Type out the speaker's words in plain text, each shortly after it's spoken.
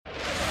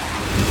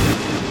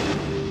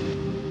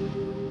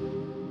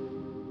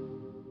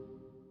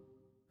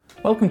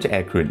Welcome to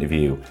Aircrew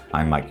Interview.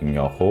 I'm Mike, I'm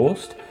your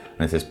host, and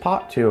this is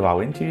part 2 of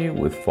our interview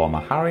with former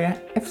Harrier,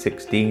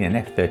 F-16 and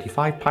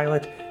F-35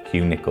 pilot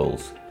Hugh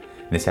Nicholls.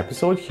 In this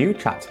episode, Hugh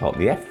chats about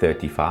the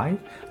F-35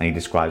 and he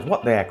describes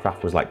what the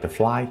aircraft was like to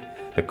fly,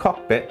 the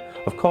cockpit,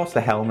 of course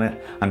the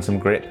helmet, and some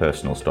great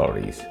personal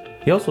stories.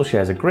 He also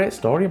shares a great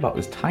story about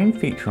his time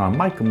featuring on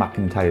Michael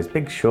McIntyre's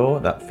Big Show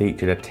that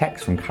featured a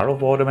text from Carol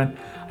Vorderman,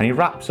 and he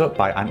wraps up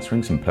by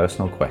answering some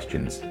personal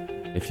questions.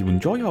 If you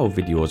enjoy our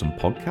videos and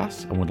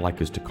podcasts and would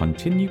like us to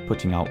continue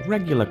putting out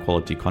regular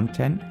quality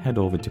content, head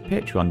over to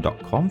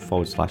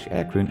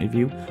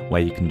patreon.com/aircrewinterview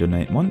where you can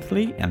donate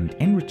monthly, and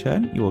in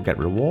return you will get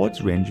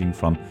rewards ranging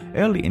from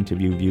early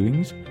interview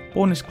viewings,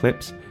 bonus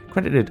clips,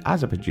 credited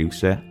as a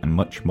producer, and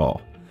much more.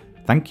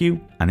 Thank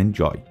you and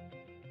enjoy.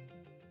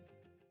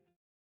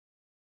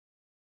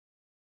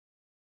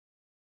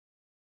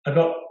 I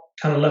got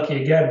kind of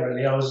lucky again,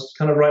 really. I was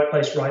kind of right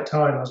place, right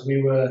time, as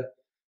we were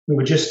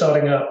just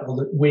starting up,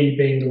 well, we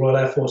being the Royal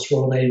Air Force,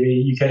 Royal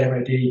Navy, UK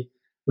MOD,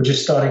 we're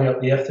just starting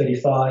up the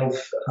F-35.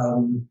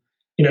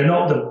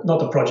 Not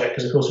the project,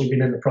 because of course we've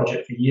been in the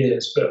project for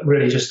years, but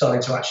really just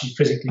starting to actually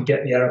physically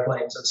get the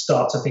airplanes and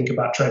start to think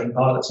about training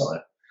pilots on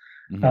it.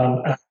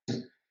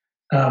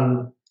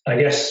 Mm-hmm. I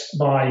guess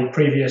my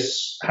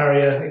previous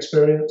Harrier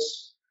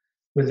experience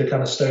with the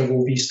kind of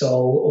Stovall, VSTOL,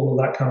 all of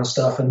that kind of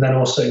stuff, and then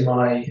also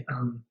my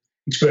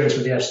experience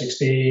with the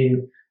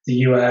F-16, the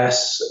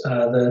US,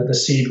 the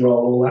seed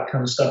role, all that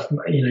kind of stuff,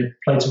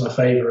 played to my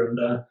favor. And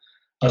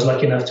I was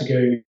lucky enough to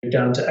go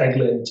down to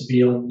Eglin to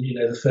be on,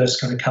 the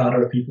first kind of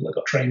cadre of people that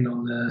got trained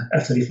on the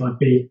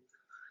F-35B,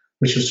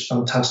 which was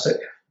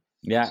fantastic.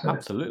 Yeah, so.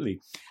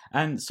 Absolutely.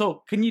 And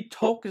so can you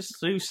talk us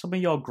through some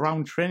of your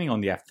ground training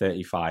on the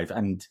F-35?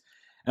 And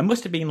it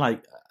must have been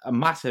like a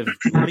massive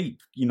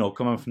leap,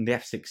 coming from the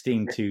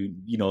F-16 to,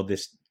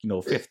 this,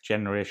 fifth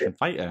generation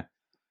fighter.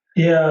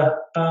 Yeah,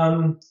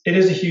 it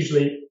is a huge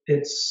leap.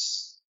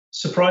 It's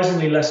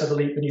surprisingly less of a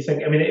leap than you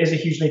think. I mean, it is a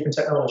huge leap in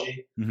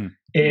technology, mm-hmm.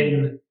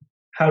 in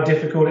how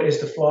difficult it is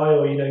to fly,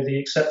 or, the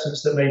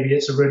acceptance that maybe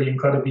it's a really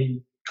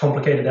incredibly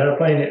complicated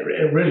airplane. It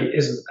really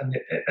isn't, and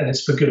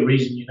it's for good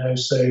reason,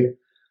 So,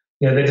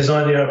 they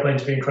designed the airplane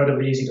to be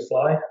incredibly easy to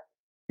fly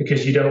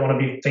because you don't want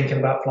to be thinking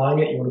about flying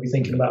it. You want to be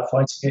thinking about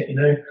fighting it,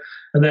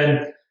 And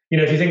then,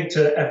 if you think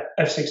to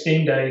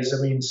F-16 days, I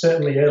mean,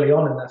 certainly early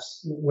on in that,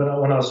 when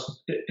I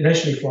was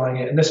initially flying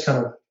it, and this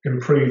kind of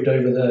improved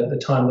over the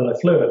time that I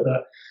flew it,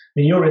 but I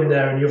mean, you're in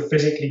there and you're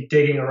physically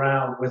digging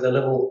around with a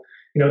little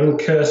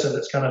cursor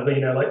that's kind of,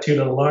 like two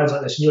little lines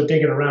like this, and you're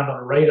digging around on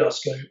a radar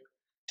scope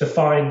to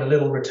find a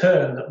little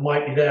return that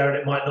might be there and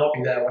it might not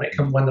be there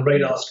when the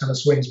radar kind of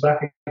swings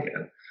back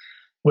again.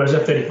 Whereas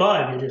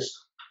F-35, you're just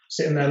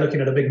sitting there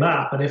looking at a big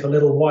map, and if a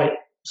little white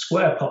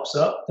square pops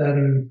up,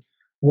 then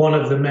one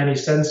of the many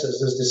sensors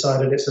has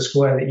decided it's a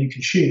square that you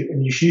can shoot,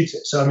 and you shoot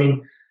it. So, I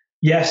mean,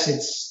 yes,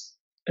 it's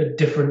a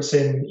difference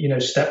in,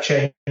 step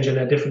change, and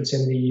a difference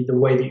in the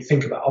way that you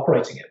think about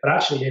operating it. But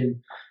actually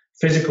in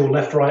physical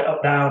left, right,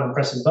 up, down, and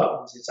pressing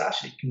buttons, it's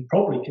actually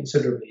probably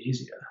considerably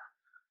easier.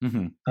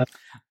 Mm-hmm.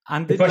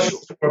 And the question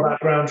is about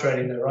ground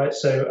training though, right?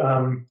 So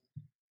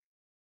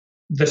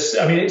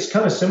it's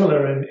kind of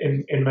similar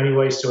in many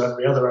ways to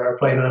every other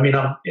airplane. And I mean,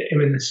 I'm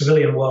in the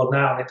civilian world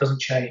now, and it doesn't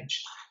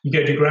change. You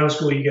go to ground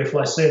school, you go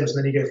fly sims, and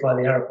then you go fly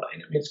the airplane.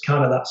 I mean, it's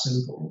kind of that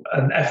simple.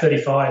 And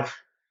F-35,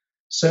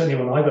 certainly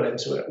when I got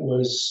into it,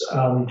 was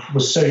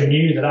so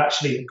new that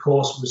actually the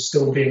course was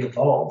still being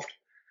evolved.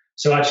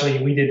 So actually,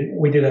 we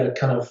did a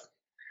kind of,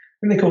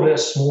 I think they called it a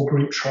small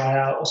group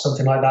tryout or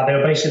something like that. They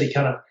were basically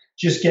kind of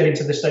just getting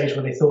to the stage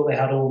where they thought they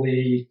had all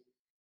the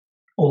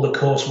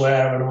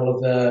courseware and all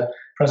of the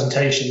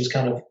presentations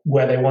kind of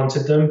where they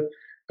wanted them,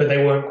 but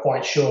they weren't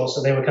quite sure.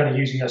 So they were kind of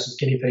using us as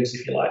guinea pigs,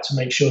 if you like, to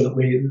make sure that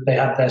they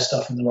had their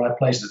stuff in the right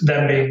place,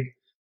 them being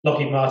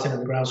Lockheed Martin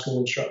and the ground school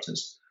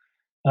instructors.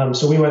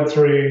 So we went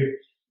through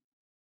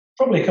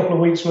probably a couple of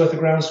weeks worth of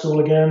ground school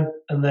again.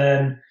 And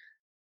then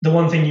the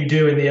one thing you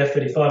do in the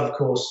F-35, of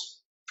course,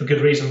 for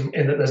good reason,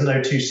 in that there's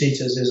no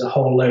two-seaters, is a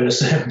whole load of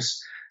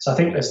sims. So I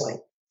think there's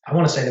I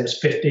want to say there was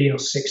 15 or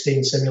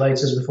 16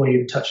 simulators before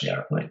you touch the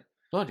airplane.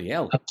 Bloody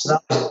hell. So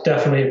that was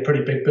definitely a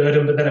pretty big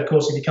burden. But then, of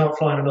course, if you can't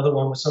fly in another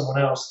one with someone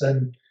else,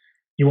 then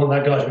you want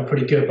that guy to be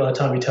pretty good by the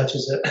time he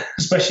touches it,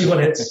 especially when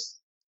it's,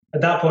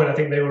 at that point, I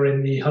think they were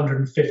in the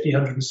 $150,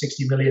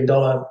 $160 million,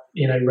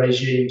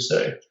 regime.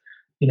 So,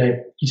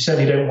 you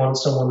certainly don't want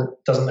someone that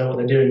doesn't know what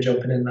they're doing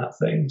jumping in that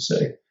thing. So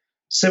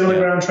similar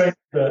ground training,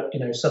 but,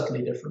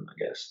 subtly different, I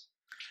guess.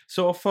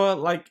 So for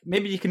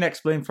maybe you can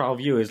explain for our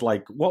viewers,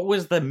 what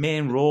was the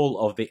main role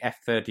of the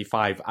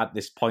F-35 at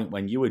this point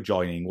when you were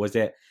joining? Was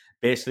it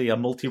basically a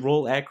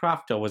multi-role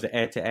aircraft, or was it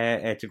air-to-air,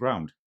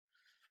 air-to-ground?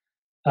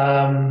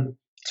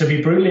 To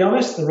be brutally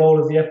honest, the role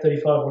of the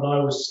F-35 when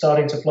I was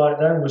starting to fly it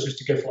then was just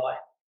to go fly.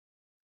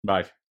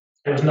 Right.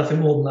 There was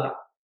nothing more than that.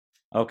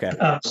 Okay.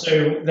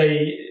 So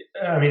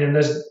and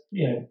there's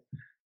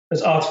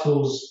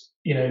articles,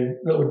 that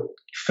would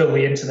fill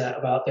the internet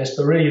about this,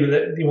 but really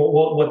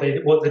what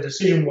the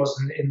decision was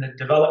in the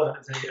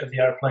development of the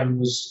airplane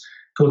was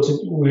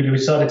we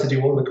decided to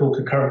do what we call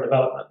concurrent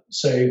development.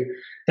 So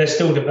they're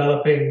still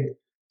developing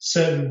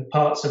certain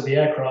parts of the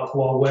aircraft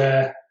while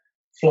we're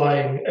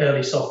flying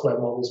early software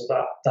models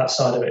of that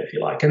side of it, if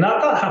you like. And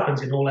that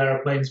happens in all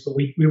airplanes, but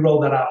we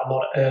rolled that out a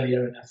lot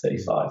earlier in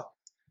F-35.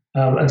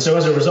 And so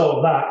as a result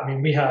of that, I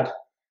mean, we had,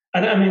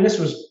 and I mean, this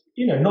was,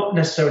 not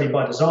necessarily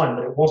by design,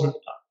 but it wasn't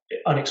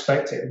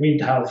unexpected.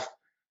 We'd have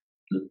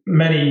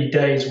many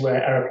days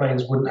where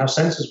airplanes wouldn't have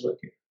sensors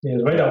working.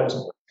 The radar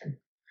wasn't working.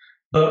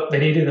 But they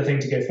needed the thing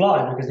to go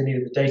fly because they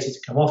needed the data to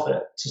come off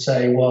it to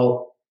say,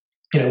 well,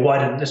 why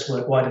didn't this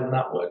work? Why didn't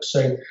that work?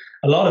 So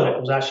a lot of it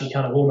was actually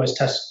kind of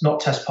almost not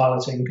test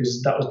piloting,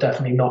 because that was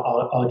definitely not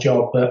our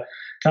job, but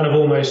kind of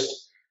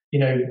almost,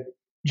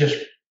 just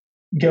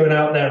going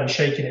out there and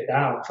shaking it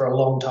down for a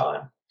long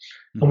time.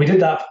 And we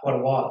did that for quite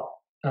a while.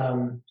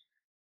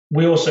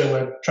 We also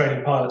were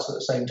training pilots at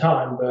the same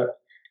time, but,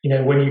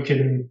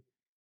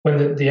 when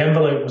the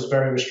envelope was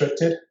very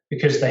restricted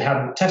because they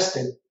hadn't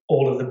tested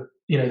all of the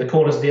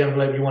corners of the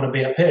envelope you want to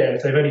be up here.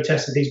 If they've only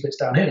tested these bits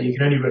down here, you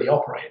can only really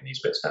operate in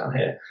these bits down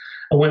here.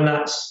 And when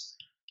that's,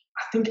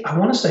 I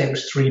want to say it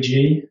was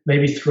 3G,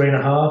 maybe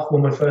 3.5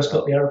 when we first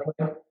got the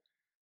airplane.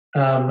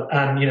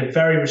 And,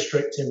 very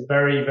restricted,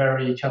 very,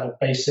 very kind of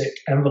basic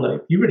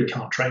envelope. You really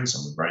can't train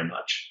someone very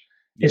much.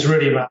 It's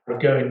really a matter of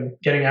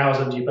getting hours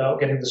under your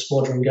belt, getting the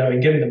squadron going,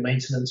 getting the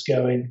maintenance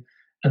going,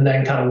 and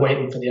then kind of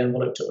waiting for the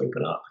envelope to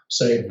open up.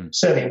 So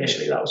certainly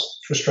initially that was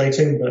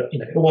frustrating, but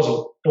it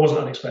wasn't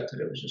unexpected.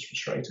 It was just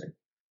frustrating.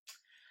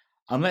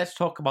 And let's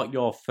talk about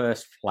your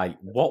first flight.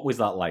 What was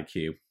that like,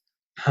 Hugh?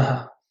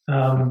 That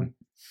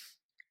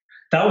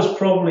was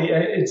probably,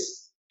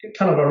 it's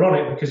kind of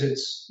ironic because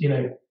it's,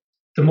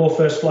 the more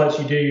first flights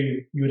you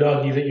do, you would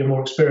argue that you're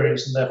more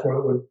experienced and therefore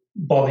it would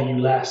bother you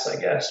less,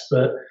 I guess.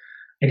 But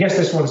I guess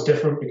this one's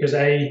different because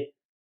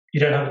you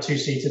don't have a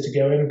two-seater to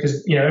go in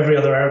because, every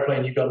other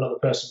airplane, you've got another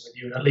person with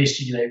you. And at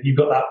least, you've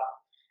got that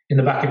in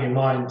the back of your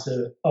mind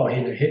to,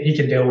 he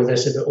can deal with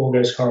this if it all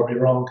goes horribly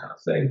wrong kind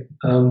of thing.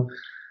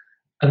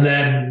 And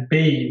then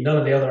B, none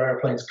of the other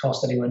airplanes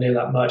cost anywhere near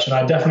that much. And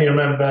I definitely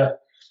remember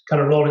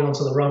kind of rolling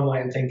onto the runway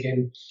and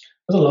thinking,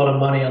 there's a lot of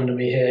money under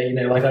me here,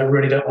 I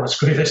really don't want to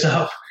screw this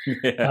up.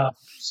 Yeah.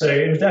 So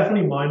it was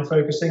definitely mind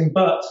focusing.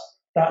 But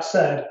that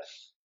said,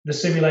 the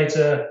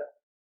simulator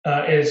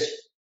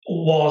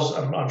was,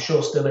 I'm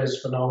sure still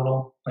is,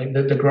 phenomenal. Like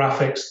the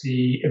graphics,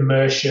 the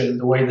immersion,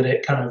 the way that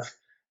it kind of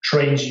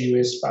trains you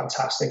is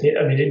fantastic.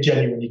 It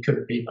genuinely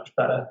couldn't be much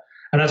better.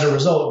 And as a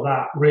result of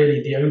that,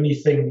 really the only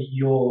thing that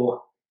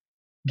you're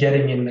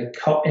getting in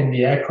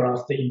the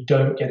aircraft that you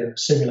don't get in the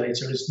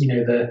simulator is,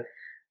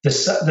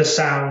 the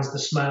sounds, the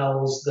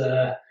smells,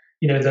 the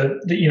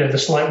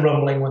slight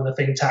rumbling when the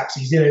thing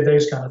taxis,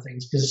 those kind of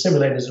things. Because the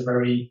simulator is a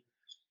very,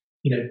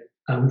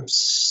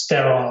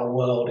 sterile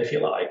world, if you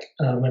like,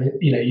 and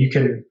you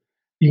can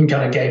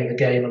kind of game the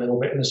game a little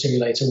bit in the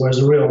simulator, whereas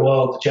the real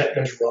world, the jet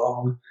goes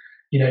wrong,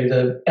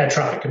 the air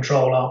traffic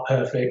control aren't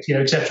perfect,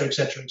 et cetera, et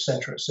cetera, et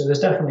cetera. So there's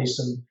definitely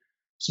some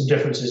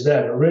differences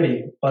there, but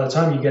really by the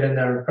time you get in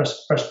there and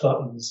press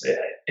buttons,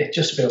 it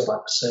just feels like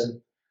a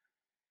sim.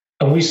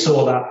 And we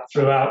saw that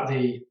throughout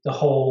the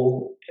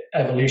whole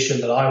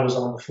evolution that I was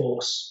on the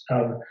force,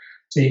 to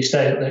the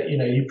extent that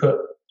you put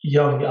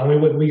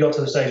we got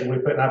to the stage where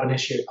we put ab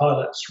initio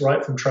pilots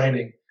right from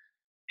training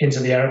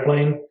into the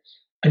airplane,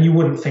 and you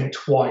wouldn't think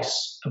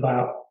twice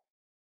about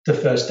the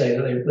first day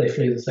that they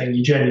flew the thing.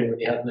 You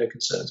genuinely had no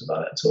concerns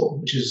about it at all,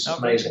 which is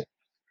amazing.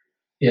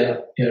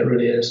 Yeah, it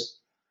really is.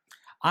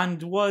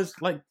 And was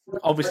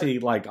obviously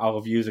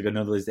our views are going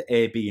to know there's the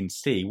A, B, and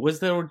C. Was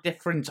there a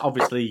difference?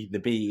 Obviously, the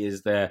B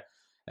is the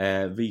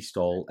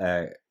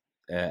VSTOL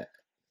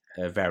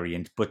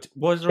variant, but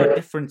was there a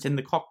difference in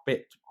the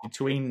cockpit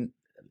between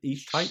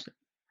each type?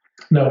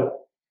 No,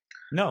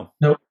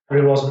 it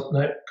really wasn't.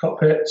 No,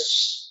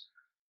 cockpits,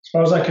 as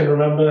far as I can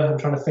remember, I'm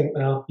trying to think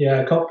now.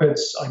 Yeah,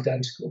 cockpits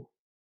identical.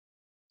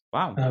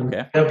 Wow.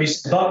 Okay. There'll be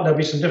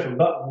some different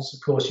buttons,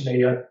 of course.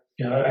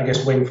 I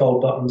guess wing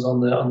fold buttons on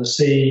the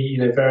C.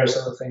 Various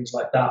other things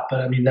like that.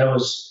 But there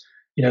was,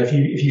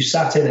 if you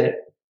sat in it,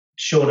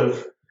 short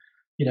of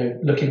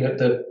looking at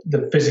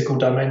the physical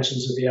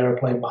dimensions of the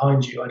aeroplane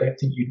behind you, I don't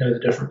think you'd know the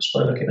difference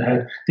by looking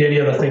ahead. The only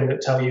other thing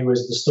that tell you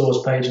is the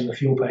stores page and the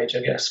fuel page,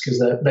 I guess, because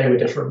they were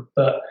different.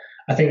 But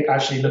I think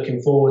actually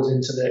looking forwards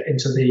into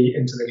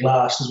the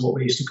glass is what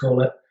we used to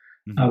call it.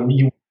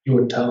 You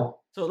wouldn't tell.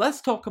 So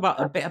let's talk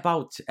a bit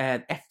about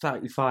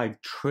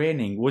F-35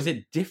 training. Was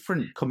it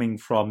different coming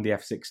from the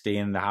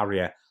F-16 and the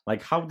Harrier?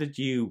 How did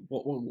you?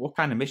 What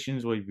kind of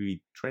missions were you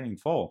training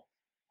for?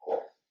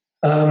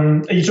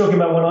 Are you talking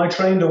about when I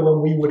trained or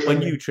when we were training?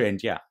 When you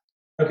trained, yeah.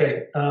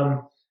 Okay.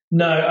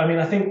 No,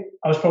 I think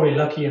I was probably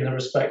lucky in the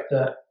respect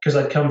that because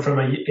I'd come from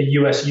a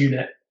US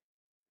unit.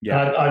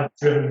 Yeah. I'd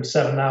driven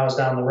 7 hours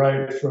down the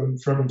road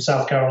from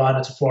South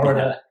Carolina to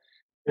Florida.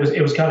 Yeah.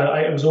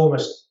 It was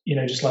almost,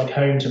 just like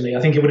home to me.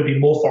 I think it would have been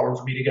more foreign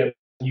for me to go to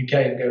the UK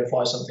and go and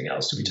fly something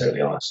else, to be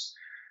totally honest.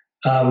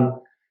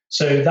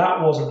 So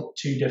that wasn't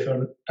too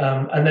different.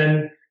 And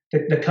then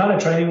the kind of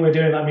training we're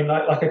doing,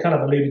 like I kind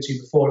of alluded to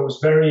before, it was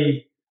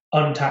very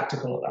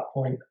untactical at that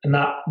point, and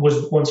that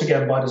was once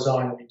again by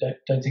design. I mean,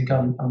 don't think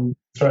I'm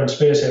throwing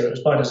spears here. It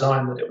was by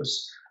design that it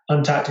was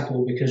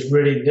untactical, because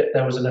really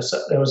there was an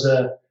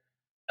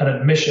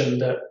admission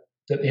that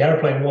the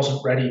airplane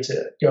wasn't ready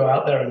to go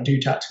out there and do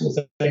tactical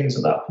things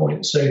at that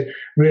point. So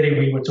really,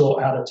 we were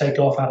taught how to take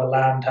off, how to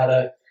land, how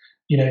to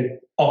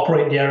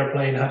operate the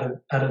airplane, how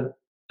to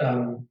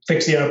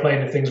fix the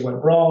airplane if things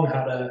went wrong,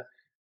 how to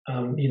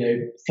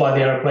fly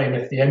the airplane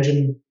if the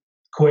engine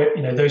quit,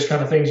 those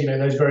kind of things,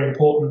 those very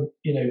important,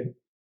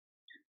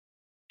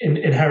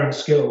 inherent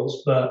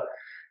skills. But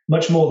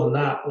much more than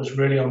that was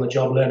really on the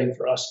job learning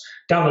for us.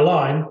 Down the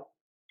line,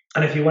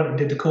 and if you went and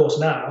did the course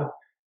now,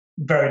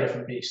 very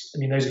different beast. I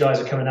mean, those guys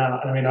are coming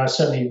out. And I mean, I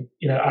certainly,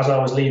 as I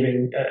was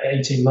leaving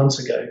 18 months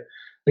ago,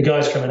 the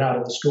guys coming out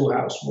of the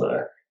schoolhouse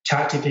were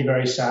tactically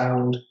very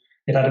sound.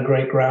 It had a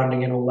great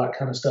grounding and all that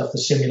kind of stuff. The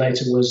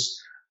simulator was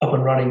up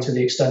and running to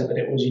the extent that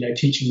it was,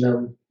 teaching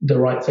them the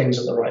right things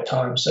at the right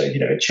time. So,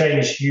 it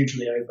changed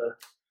hugely over.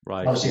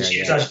 Right.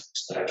 Obviously, as you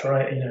expect,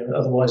 right?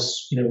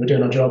 Otherwise, we're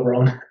doing our job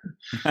wrong.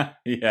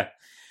 Yeah.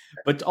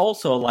 But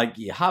also, like,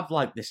 you have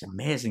this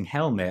amazing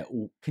helmet.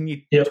 Can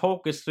you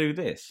talk us through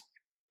this?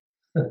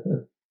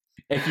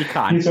 If you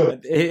can. I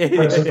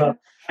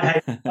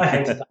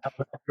hated that, I'm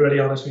really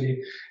honest with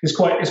you. It's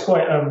quite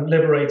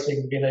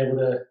liberating being able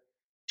to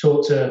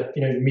talk to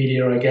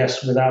media, I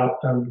guess, without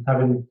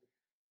having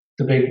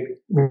the big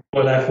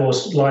Royal Air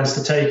Force lines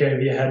to take over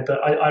your head.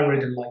 But I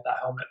really didn't like that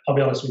helmet. I'll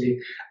be honest with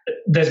you.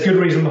 There's good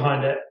reason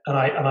behind it, and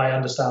I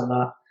understand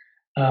that.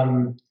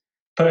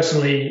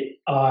 Personally,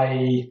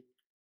 it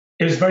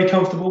was very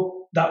comfortable.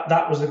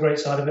 That was the great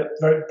side of it.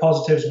 Very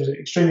positives, was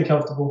extremely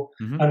comfortable.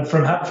 Mm-hmm. And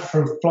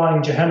from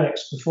flying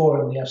Jehemics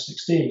before in the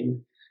F-16,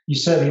 you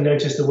certainly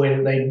noticed the way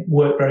that they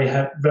work very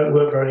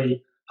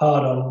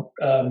hard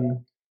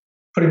on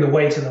putting the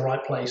weight in the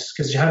right place,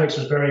 because Jehemics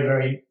was very,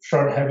 very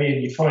front heavy,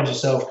 and you find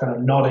yourself kind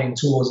of nodding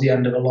towards the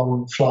end of a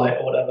long flight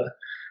or whatever.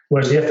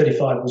 Whereas the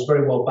F-35 was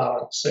very well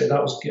balanced, so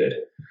that was good.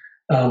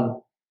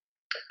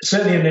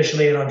 Certainly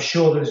initially, and I'm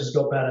sure that this has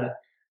got better,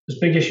 there's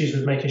big issues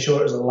with making sure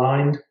it was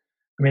aligned.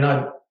 I mean,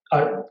 I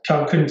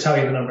couldn't tell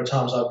you the number of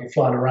times I'd be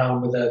flying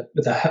around with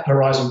a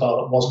horizon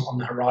bar that wasn't on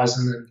the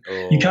horizon,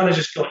 and you kind of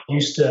just got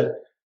used to,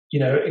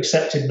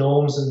 accepted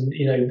norms, and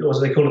what do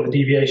they call it, the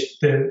deviation,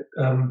 the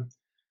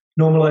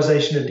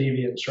normalization of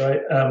deviance,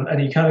 right?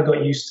 And you kind of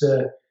got used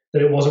to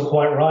that it wasn't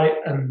quite right.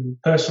 And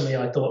personally,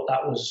 I thought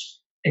that was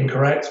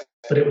incorrect,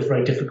 but it was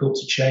very difficult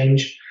to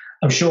change.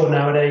 I'm sure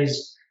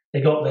nowadays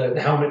they got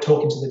the helmet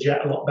talking to the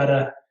jet a lot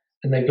better,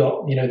 and they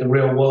got the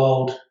real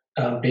world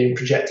being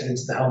projected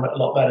into the helmet a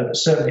lot better. But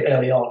certainly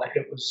early on,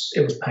 it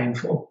was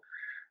painful.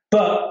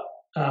 But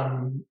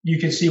you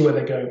can see where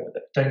they're going with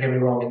it. Don't get me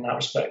wrong in that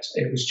respect.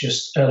 It was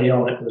just early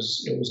on. It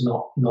was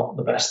not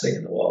the best thing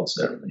in the world,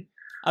 certainly.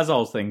 As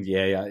all things,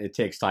 yeah, it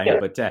takes time. Yeah.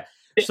 But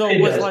so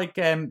it was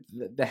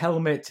the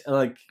helmet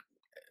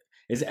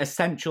is it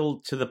essential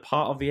to the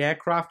part of the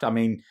aircraft? I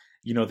mean,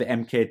 the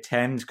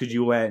MK10s. Could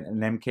you wear an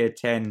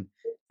MK10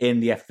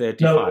 in the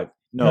F-35?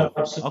 No,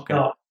 absolutely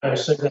not. No.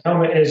 So the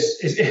helmet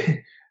is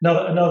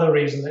another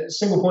reason. It's a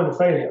single point of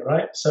failure,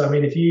 right? So I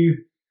mean,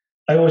 we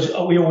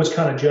always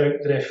kind of joke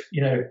that if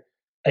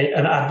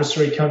an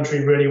adversary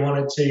country really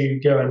wanted to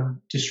go and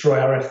destroy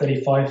our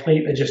F-35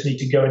 fleet, they just need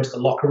to go into the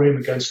locker room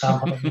and go and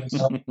stamp on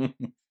it.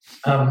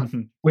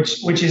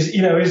 Which is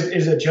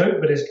is a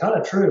joke, but is kind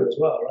of true as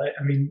well, right?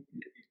 I mean,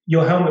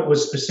 your helmet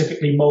was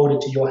specifically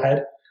molded to your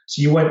head,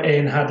 so you went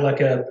in, had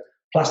like a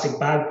plastic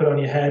bag put on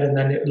your head, and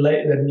then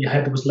your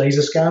head was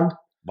laser scanned.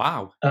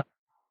 Wow!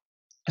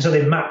 So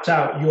they mapped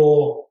out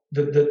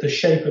the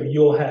shape of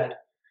your head,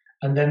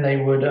 and then they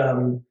would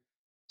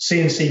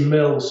CNC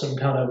mill some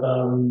kind of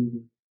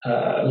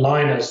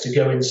liners to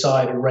go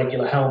inside a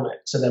regular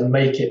helmet to then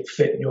make it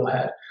fit your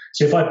head.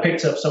 So if I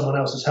picked up someone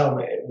else's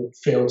helmet, it would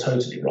feel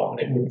totally wrong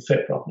and it wouldn't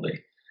fit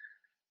properly.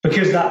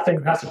 Because that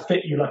thing has to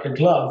fit you like a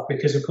glove,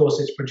 because of course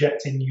it's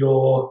projecting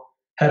your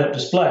head-up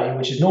display,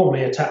 which is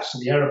normally attached to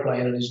the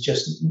aeroplane and is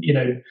just,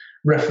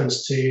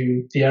 reference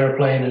to the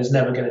aeroplane and is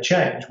never going to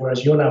change.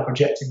 Whereas you're now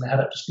projecting the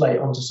head-up display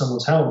onto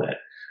someone's helmet.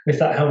 If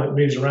that helmet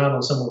moves around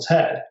on someone's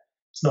head,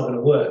 it's not going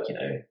to work,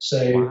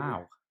 So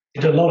wow.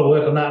 We did a lot of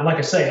work on that. And like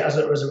I say, as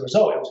a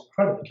result, it was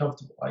incredibly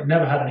comfortable. I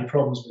never had any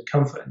problems with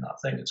comfort in that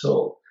thing at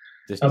all.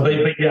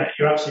 But yeah,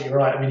 you're absolutely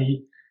right. I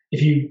mean,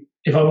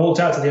 if I walked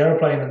out to the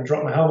airplane and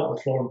dropped my helmet on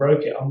the floor and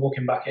broke it, I'm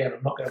walking back in.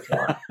 I'm not going to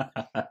fly.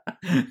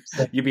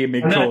 So, you'd be a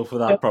mid-call for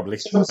that, probably.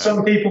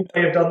 Some people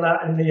may have done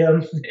that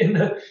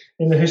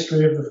in the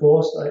history of the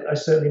force. I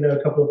certainly know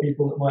a couple of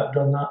people that might have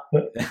done that.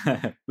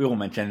 But we won't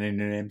mention any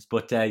names.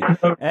 But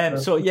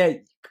so yeah,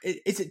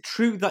 is it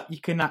true that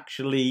you can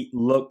actually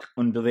look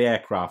under the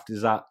aircraft?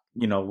 Is that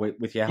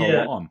with your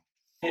helmet on?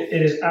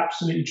 It is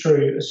absolutely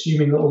true,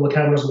 assuming that all the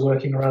cameras are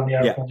working around the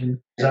airplane.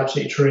 Is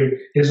absolutely true.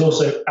 It is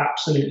also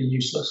absolutely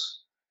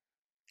useless.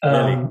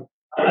 Really?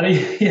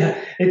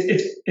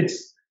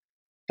 It's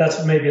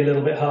that's maybe a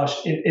little bit harsh.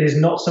 It is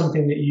not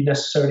something that you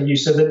necessarily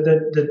use. So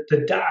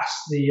the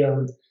DAS,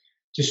 the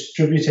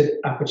distributed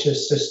aperture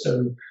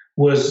system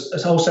was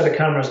a whole set of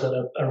cameras that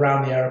are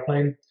around the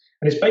airplane.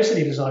 And it's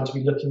basically designed to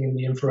be looking in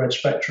the infrared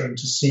spectrum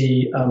to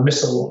see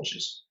missile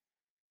launches.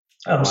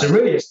 So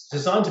really, it's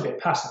designed to be a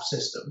passive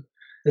system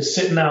that's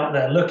sitting out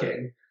there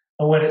looking.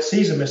 And when it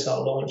sees a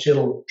missile launch,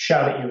 it'll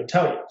shout at you and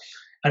tell you.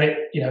 And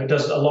it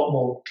does a lot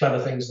more clever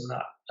things than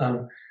that.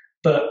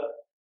 But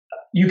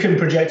you can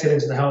project it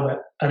into the helmet,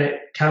 and it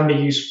can be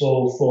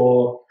useful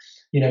for,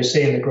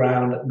 seeing the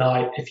ground at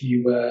night if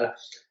you were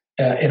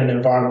in an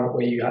environment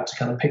where you had to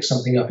kind of pick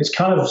something up. It's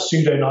kind of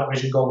pseudo night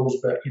vision goggles,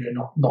 but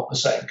not the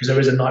same, because there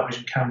is a night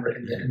vision camera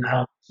in the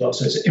helmet as well,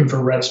 so it's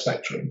infrared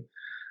spectrum.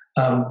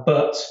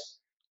 But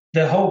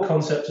the whole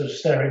concept of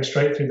staring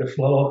straight through the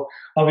floor,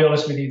 I'll be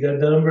honest with you, the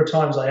number of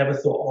times I ever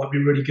thought, it'd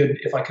be really good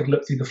if I could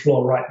look through the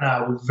floor right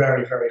now, were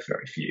very, very,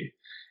 very few.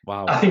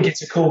 Wow. I think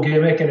it's a cool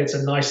gimmick, and it's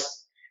a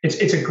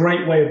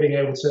great way of being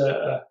able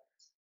to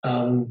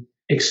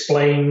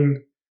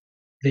explain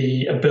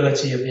the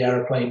ability of the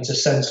aeroplane to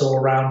sense all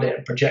around it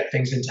and project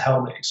things into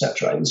helmet,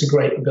 etc. It's a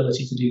great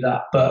ability to do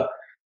that. But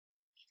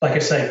like I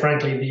say,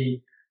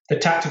 frankly, the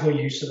tactical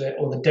use of it,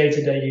 or the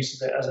day-to-day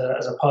use of it as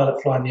a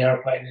pilot flying the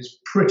airplane, is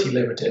pretty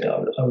limited, I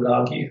would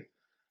argue.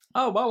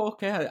 Oh, well,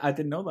 okay. I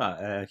didn't know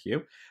that,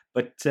 Hugh.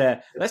 But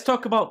let's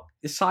talk about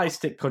the side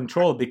stick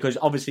control, because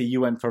obviously you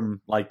went from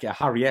like a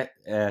Harrier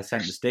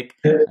center stick,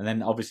 and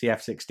then obviously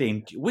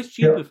F-16. Which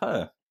do you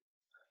prefer?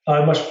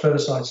 I much prefer the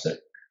side stick.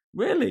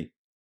 Really?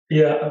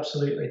 Yeah,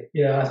 absolutely.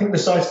 Yeah, I think the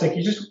side stick,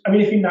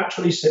 if you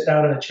naturally sit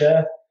down in a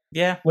chair,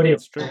 where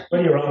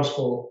your arms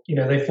fall,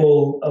 they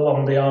fall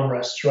along the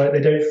armrests, right?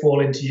 They don't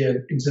fall into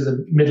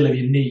the middle of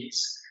your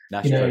knees.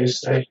 That's true.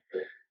 So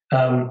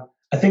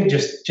I think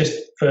just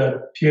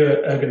for pure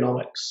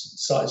ergonomics,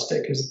 side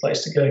stick is the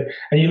place to go.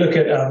 And you look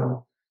at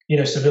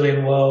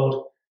civilian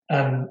world,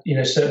 and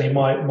certainly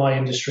my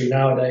industry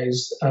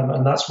nowadays,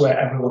 and that's where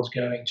everyone's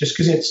going, just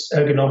because it's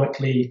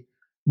ergonomically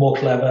more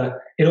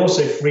clever. It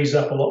also frees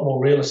up a lot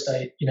more real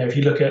estate. If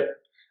you look at,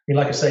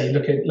 like I say,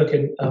 look at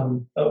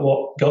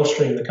what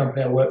Gulfstream, the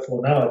company I work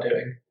for now, are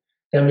doing.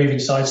 They're moving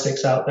side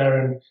sticks out there,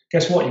 and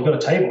guess what? You've got a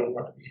table in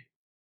front of you.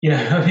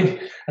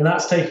 And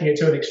that's taking it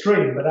to an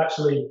extreme. But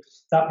actually,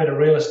 that bit of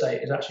real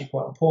estate is actually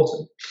quite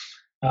important.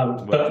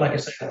 But like I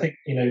say, I think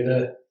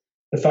the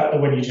fact that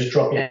when you just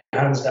drop your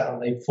hands down,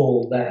 they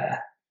fall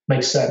there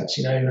makes sense.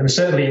 And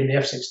certainly in the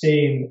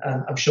F-16,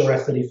 and I'm sure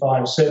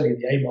F-35, certainly in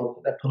the A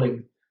model, they're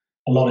pulling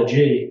a lot of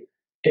G.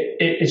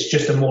 It's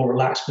just a more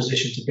relaxed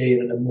position to be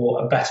in, and a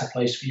better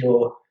place for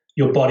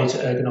your body to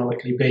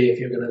ergonomically be if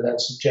you're going to then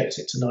subject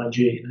it to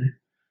 9G.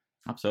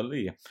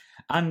 Absolutely.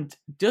 And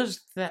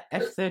does the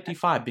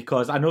F-35,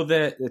 because I know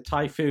the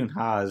Typhoon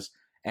has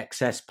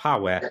excess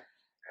power,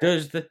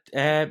 does the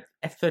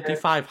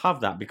F-35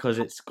 have that? Because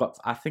it's got,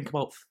 I think,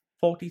 about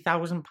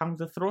 40,000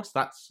 pounds of thrust.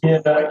 That's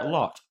quite a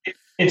lot.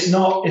 It's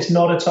not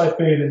a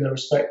Typhoon in the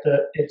respect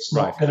that it's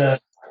not going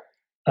to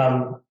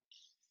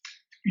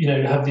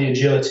have the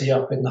agility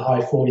up in the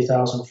high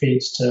 40,000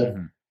 feet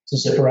to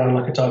zip around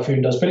like a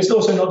Typhoon does. But it's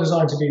also not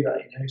designed to do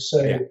that,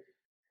 So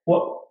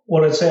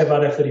what I'd say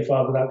about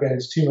F-35, without going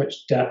into too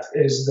much depth,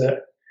 is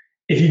that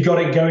if you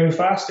got it going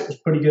fast, it was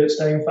pretty good at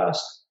staying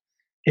fast.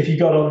 If you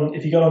got on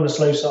the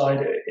slow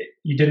side,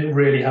 you didn't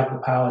really have the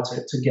power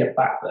to get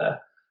back there.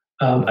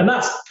 And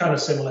that's kind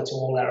of similar to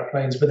all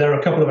airplanes, but there are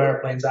a couple of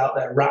airplanes out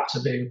there,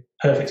 Raptor being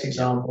a perfect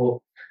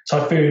example,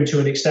 Typhoon to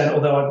an extent,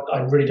 although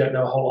I really don't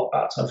know a whole lot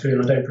about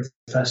Typhoon, I don't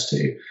profess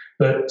to,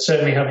 but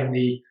certainly having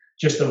the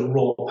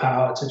raw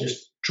power to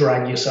just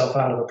drag yourself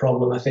out of a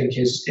problem, I think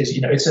is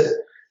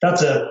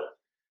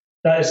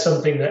that is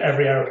something that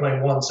every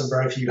airplane wants and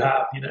very few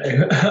have,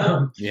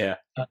 But yeah,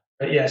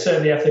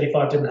 certainly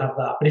F-35 didn't have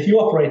that. But if you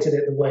operated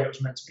it the way it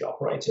was meant to be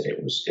operated,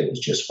 it was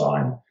just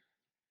fine.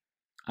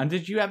 And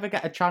did you ever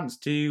get a chance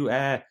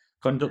to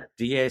conduct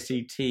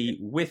DACT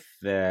with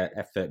the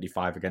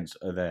F-35 against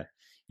other,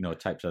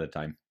 types at the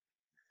time?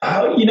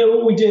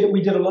 What we did?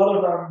 We did a lot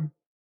of,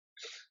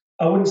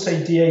 I wouldn't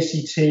say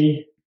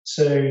DACT.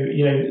 So,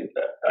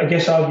 I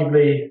guess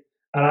arguably,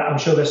 and I'm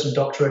sure there's some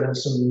doctrine and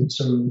some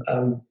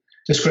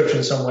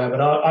description somewhere, but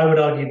I would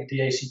argue that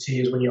DACT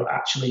is when you're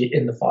actually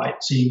in the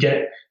fight. So you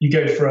go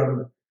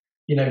from,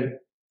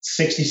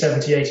 60,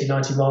 70, 80,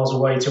 90 miles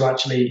away to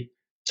actually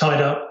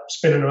tied up,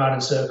 spinning around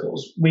in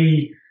circles.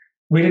 We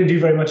didn't do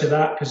very much of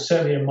that, because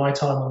certainly in my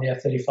time on the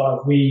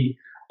F-35, we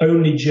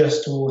only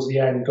just towards the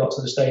end got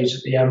to the stage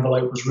that the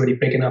envelope was really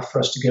big enough for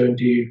us to go and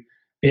do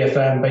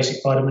BFM,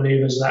 basic fighter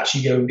maneuvers, and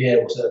actually go and be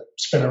able to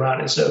spin around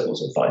in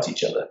circles and fight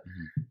each other.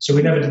 So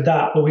we never did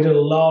that, but we did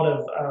a lot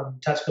of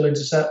tactical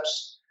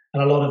intercepts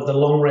and a lot of the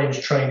long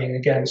range training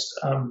against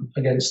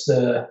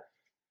the,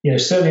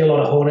 certainly a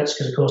lot of Hornets,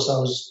 because of course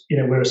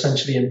we're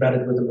essentially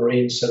embedded with the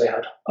Marines, so they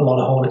had a lot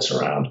of Hornets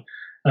around.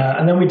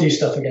 And then we do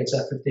stuff against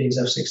F-15s,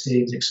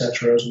 F-16s,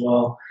 etc. as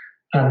well.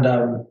 And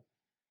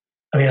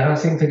I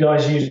think the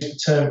guys use the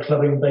term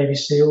clubbing baby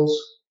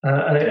seals,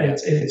 and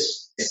it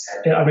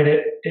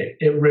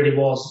really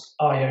was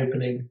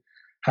eye-opening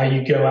how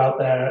you go out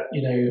there,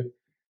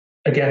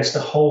 against a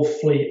whole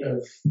fleet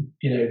of,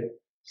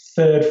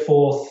 third,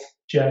 fourth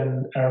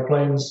gen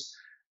airplanes,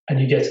 and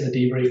you get to the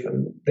debrief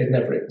and they've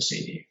never even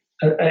seen you.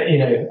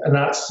 And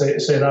that's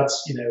so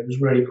that's it was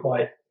really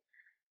quite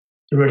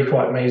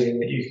amazing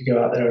that you could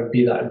go out there and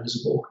be that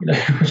invisible,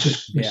 which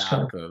is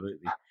absolutely.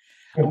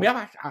 And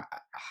I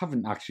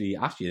haven't actually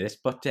asked you this,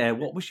 but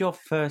what was your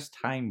first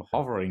time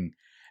hovering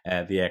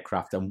the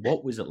aircraft, and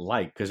what was it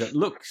like? Because it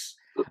looks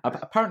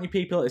apparently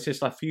it's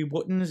just a few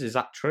buttons. Is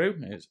that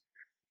true?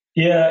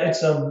 Yeah,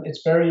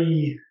 it's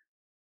very.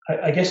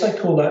 I guess I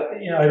call that.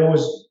 I'd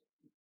always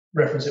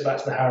reference it back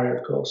to the Harrier,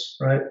 of course,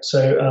 right?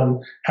 So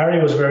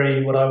Harrier was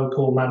very what I would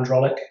call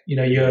mandrolic.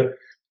 You're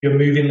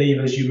moving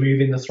levers, you're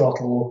moving the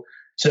throttle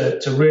to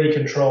really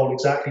control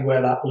exactly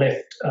where that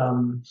lift,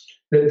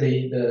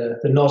 the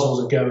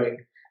nozzles are going,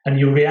 and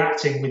you're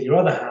reacting with your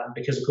other hand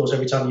because, of course,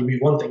 every time you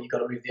move one thing, you've got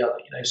to move the other.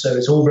 So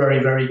it's all very,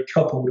 very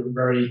coupled and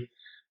very,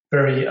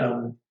 very,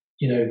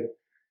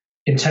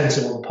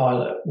 intensive on the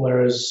pilot.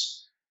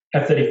 Whereas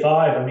F-35,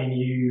 I mean,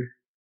 you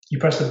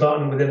press the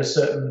button within a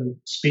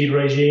certain speed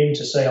regime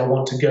to say, I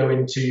want to go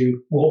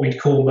into what we'd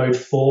call mode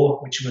 4,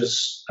 which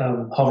was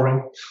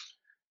hovering.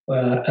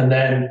 And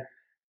then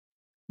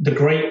the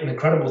great and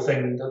incredible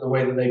thing, the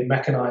way that they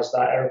mechanized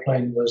that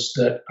airplane was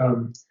that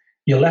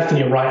your left and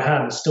your right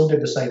hand still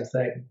did the same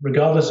thing,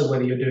 regardless of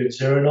whether you're doing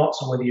 0 knots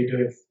or whether you're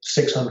doing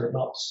 600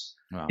 knots.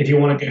 Wow. If you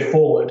want to go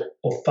forward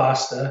or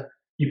faster,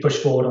 you push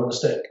forward on the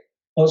stick.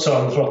 Also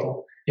on the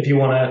throttle. If you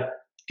want to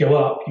go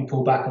up, you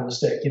pull back on the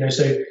stick.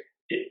 So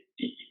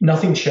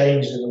nothing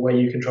changed in the way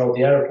you controlled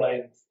the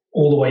airplane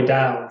all the way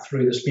down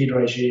through the speed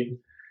regime,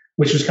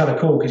 which was kind of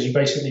cool because you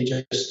basically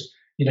just,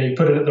 you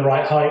put it at the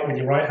right height with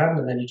your right hand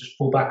and then you just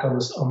pull back on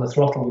the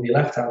throttle with your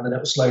left hand and it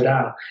will slow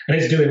down. And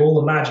it's doing all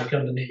the magic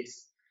underneath.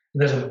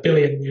 And there's a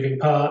billion moving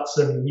parts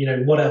and,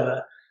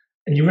 whatever.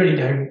 And you really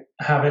don't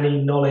have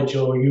any knowledge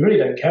or you really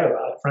don't care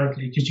about it,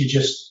 frankly, because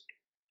you're just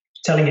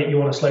telling it you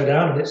want to slow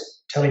down and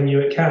it's telling you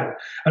it can.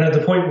 And at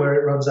the point where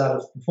it runs out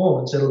of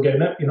performance, it'll go,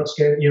 no,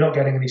 you're not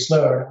getting any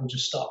slower, and it will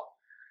just stop.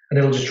 And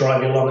it'll just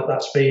drive you along at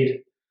that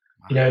speed,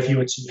 if you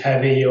were too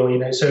heavy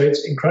or, so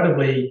it's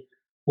incredibly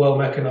well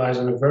mechanized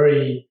and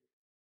very,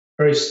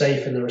 very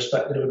safe in the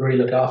respect that it would really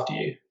look after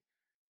you.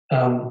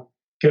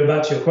 Going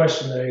back to your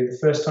question though, the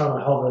first time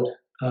I hovered,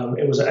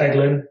 it was at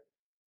Eglin,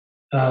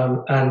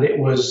 and it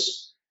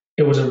was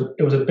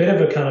a bit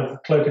of a kind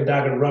of cloak and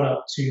dagger run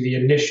up to the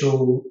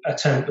initial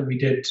attempt that we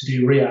did to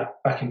do RIAT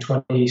back in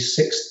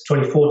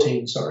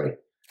 2014. Sorry.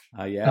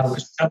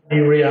 Yes.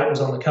 New RIAT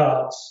was on the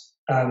cards,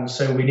 and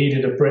so we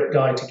needed a Brit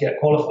guy to get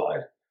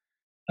qualified.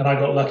 And I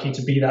got lucky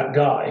to be that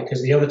guy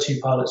because the other two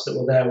pilots that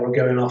were there were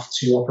going off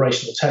to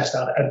operational test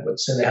out at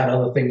Edwards, so they had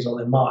other things on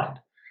their mind.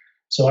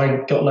 So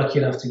I got lucky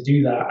enough to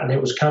do that, and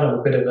it was kind of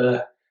a bit of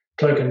a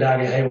cloak and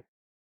dagger. Hey,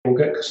 we'll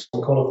get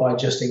qualified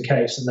just in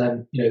case, and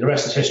then the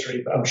rest is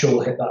history. But I'm sure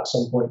we'll hit that at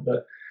some point.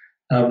 But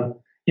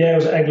it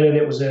was at Eglin.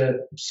 It was a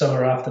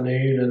summer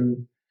afternoon,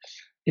 and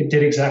it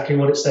did exactly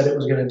what it said it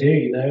was going to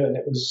do. And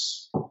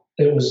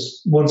it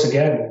was once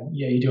again,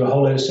 you do a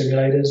whole load of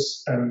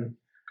simulators, and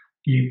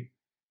you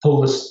pull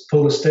the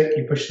stick,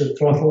 you push the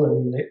throttle,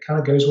 and it kind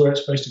of goes where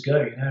it's supposed to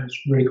go. It's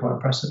really quite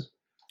impressive.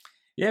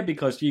 Yeah,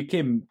 because you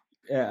came,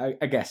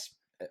 I guess,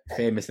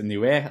 famous in the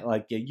way.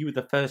 Like you were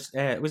the first,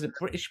 was it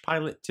British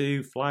pilot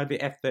to fly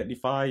the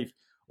F-35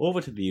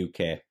 over to the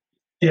UK?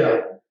 Yeah,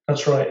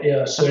 that's right.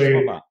 Yeah, so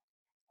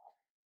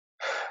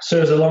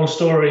it's a long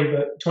story,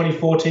 but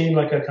 2014,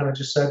 like I kind of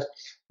just said,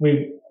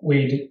 we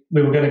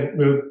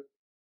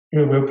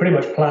were pretty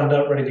much planned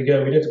up, ready to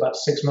go. We did about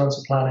 6 months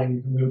of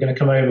planning. We were going to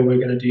come over. We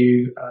were going to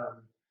do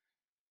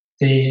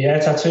the air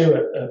tattoo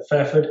at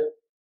Fairford,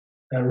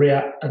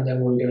 RIAT, and then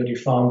we were going to do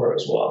Farnborough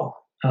as well.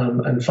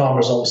 And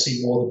Farnborough is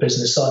obviously more the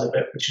business side of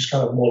it, which is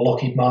kind of more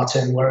Lockheed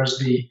Martin, whereas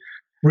the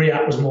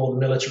RIAT was more the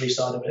military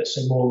side of it,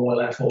 so more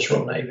Royal Air Force,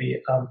 Royal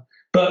Navy.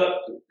 But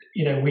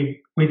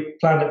we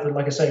planned it for,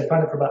 like I say,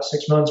 planned it for about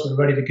 6 months. We were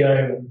ready to go,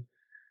 and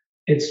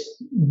it's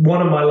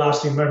one of my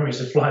lasting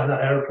memories of flying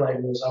that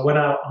airplane was I went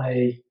out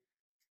on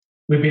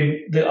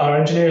our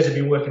engineers have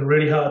been working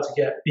really hard to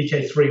get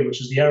BK3, which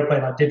is the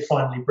airplane I did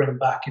finally bring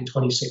back in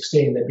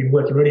 2016. They've been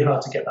working really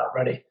hard to get that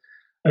ready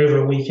over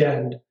a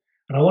weekend.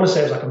 And I want to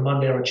say it was like a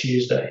Monday or a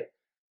Tuesday.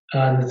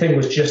 And the thing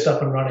was just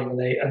up and running, and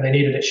they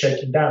needed it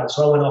shaking down.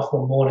 So I went off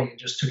one morning and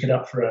just took it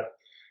up for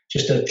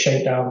just a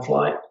shakedown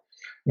flight.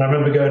 And I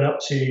remember going up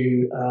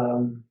to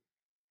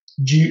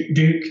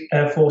Duke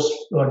Air Force.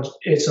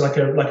 It's like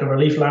a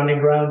relief landing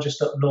ground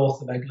just up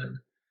north of Eglin.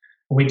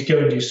 We'd go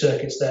and do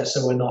circuits there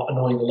so we're not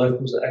annoying the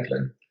locals at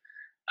Eglin.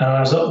 And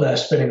I was up there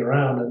spinning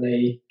around, and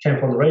they came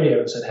up on the radio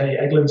and said, hey,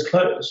 Eglin's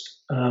closed,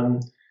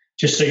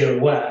 just so you're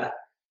aware.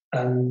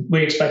 And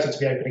we expect it to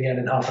be open again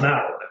in half an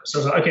hour or whatever. So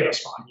I was like, okay,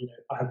 that's fine.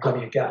 I had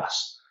plenty of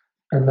gas.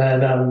 And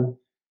then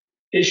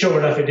sure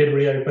enough, it did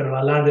reopen, and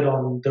I landed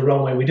on the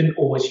runway we didn't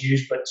always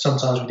use, but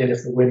sometimes we did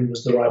if the wind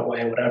was the right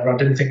way or whatever. I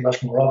didn't think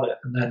much more of it.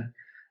 And then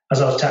as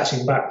I was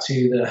taxiing back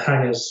to the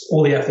hangars,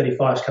 all the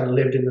F-35s kind of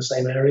lived in the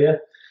same area.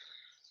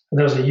 And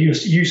there was a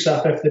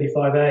USAF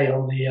F-35A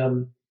on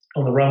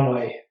the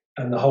runway,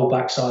 and the whole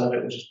backside of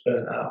it was just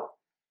burnt out.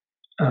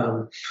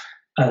 And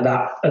at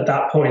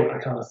that point, I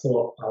kind of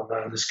thought, oh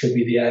man, this could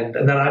be the end.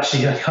 And then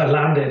actually, I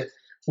landed,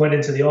 went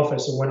into the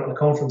office, and went on a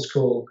conference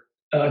call,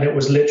 and it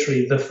was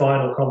literally the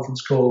final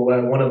conference call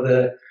where one of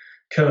the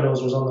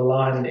colonels was on the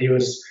line, and he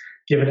was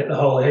giving it the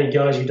whole, "Hey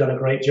guys, you've done a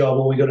great job.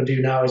 All we got to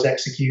do now is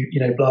execute,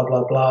 blah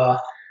blah blah."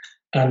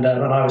 And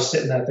I was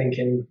sitting there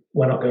thinking,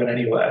 we're not going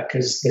anywhere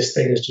because this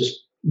thing has just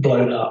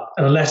blown up.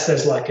 And unless there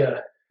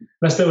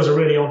was a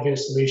really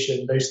obvious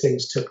solution, those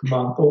things took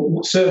months,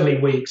 or certainly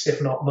weeks,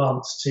 if not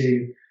months,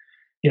 to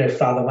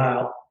fathom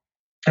out.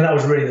 And that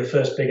was really the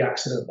first big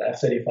accident that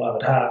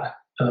F-35 had.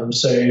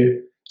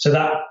 So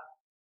that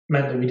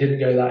meant that we didn't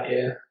go that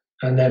year.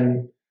 And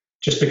then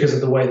just because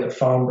of the way that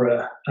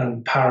Farnborough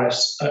and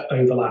Paris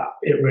overlap,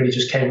 it really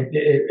just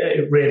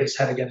it reared its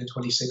head again in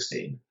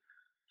 2016.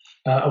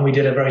 And we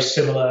did a very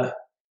similar,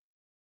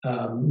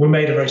 we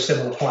made a very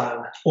similar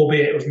plan,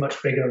 albeit it was much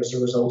bigger as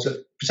a result of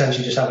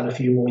potentially just having a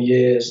few more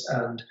years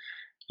and,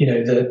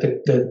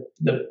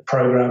 the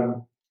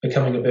program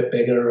becoming a bit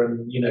bigger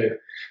and,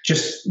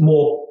 just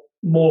more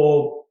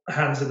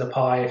hands in the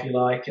pie, if you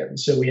like. And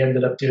so we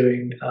ended up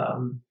doing,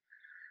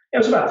 it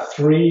was about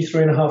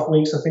 3.5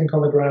 weeks, I think,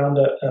 on the ground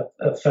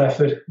at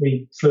Fairford.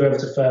 We flew over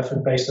to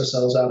Fairford, based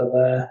ourselves out of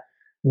there.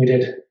 We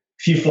did a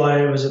few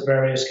flyovers at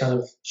various kind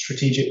of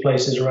strategic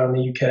places around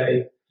the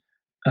UK.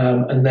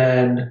 And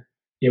then,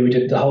 we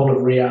did the whole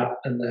of Riyadh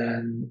and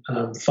then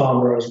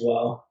Farnborough as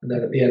well. And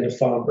then at the end of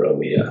Farnborough,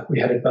 we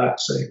headed back.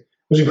 So it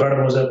was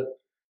incredible. It was a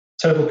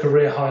total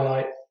career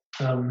highlight.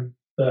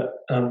 But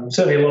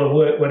certainly a lot of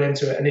work went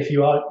into it. And if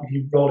you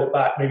roll it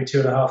back, maybe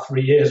 2.5,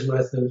 3 years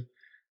worth of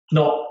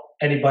not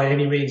by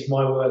any means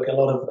my work, a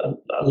lot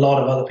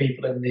of other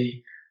people in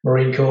the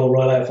Marine Corps,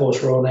 Royal Air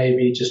Force, Royal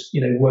Navy just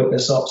worked their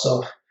socks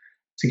off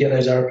to get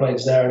those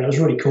airplanes there, and it was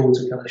really cool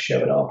to kind of show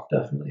it off.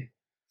 Definitely.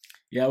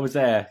 Yeah, I was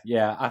there.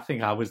 Yeah, I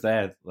think I was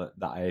there.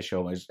 That air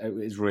show it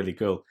was really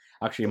cool.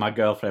 Actually, my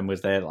girlfriend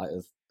was there. Like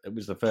it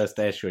was the first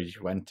air show she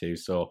went to,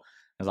 so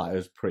I was like, it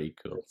was pretty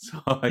cool. So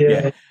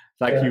yeah.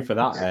 Thank you for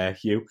that,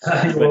 Hugh.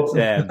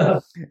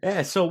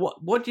 But, so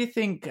what do you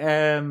think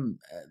the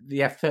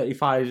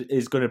F-35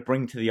 is going to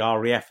bring to the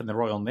RAF and the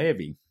Royal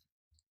Navy?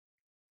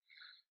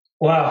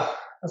 Wow,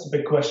 that's a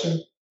big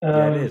question.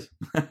 Yeah, it is.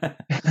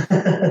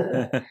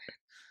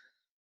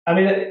 I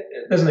mean,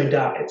 there's no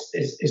doubt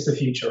it's the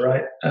future,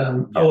 right?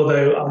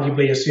 Although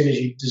arguably, as soon as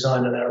you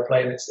design an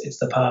aeroplane, it's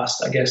the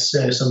past. I guess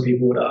some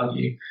people would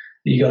argue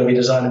that you got to be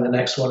designing the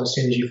next one as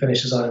soon as you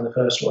finish designing the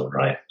first one,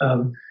 right?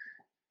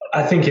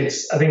 I think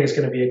it's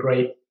going to be a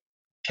great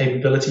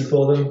capability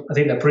for them. I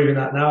think they're proving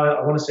that now.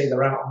 I want to say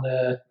they're out on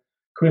the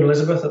Queen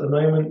Elizabeth at the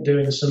moment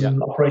doing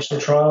some operational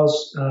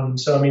trials.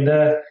 So I mean,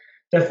 they're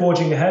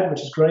forging ahead,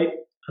 which is great.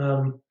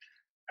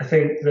 I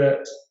think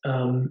that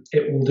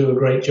it will do a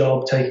great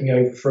job taking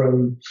over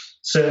from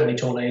certainly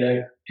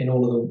Tornado in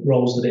all of the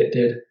roles that it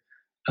did.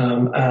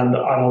 And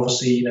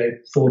obviously,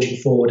 forging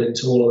forward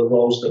into all of the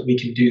roles that we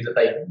can do that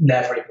they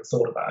never even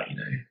thought about,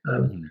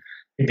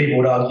 People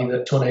would argue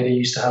that Tornado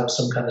used to have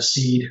some kind of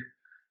seed,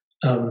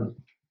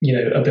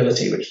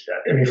 ability, which,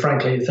 I mean,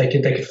 frankly, if they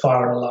could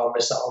fire an alarm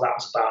missile, that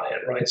was about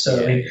it, right?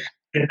 So, I mean,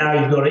 now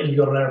you've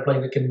got an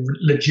airplane that can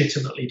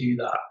legitimately do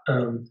that.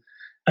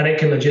 And it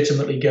can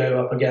legitimately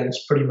go up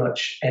against pretty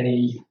much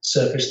any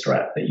surface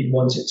threat that you'd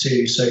want it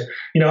to. So,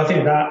 I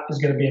think that is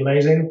going to be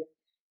amazing.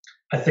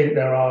 I think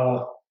there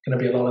are going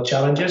to be a lot of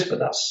challenges, but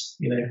that's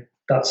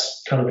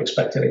kind of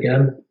expected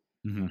again.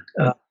 Mm-hmm.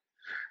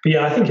 But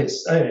yeah, I think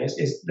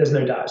there's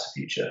no doubt it's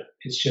the future.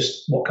 It's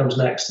just what comes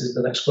next is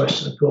the next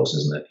question, of course,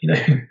 isn't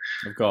it?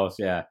 Of course,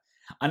 yeah.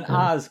 And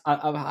as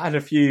I've had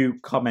a few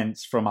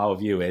comments from our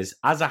viewers,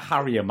 as a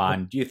Harrier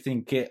man, do you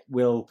think it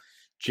will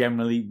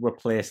generally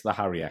replace the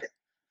Harrier?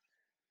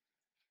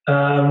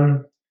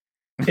 It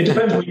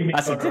depends what you mean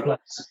by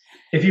replace.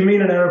 If you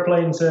mean an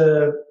aeroplane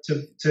to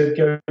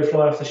go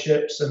fly off the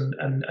ships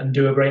and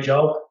do a great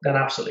job, then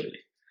absolutely.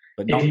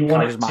 But not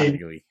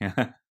charismatically.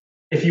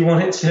 If you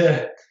want it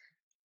to,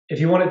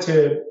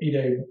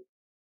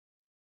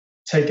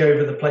 take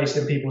over the place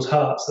in people's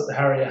hearts that the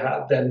Harrier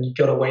had, then you've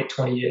got to wait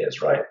 20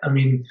 years, right? I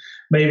mean,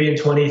 maybe in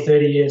 20,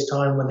 30 years'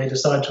 time when they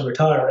decide to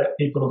retire it,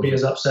 people will be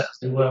as upset as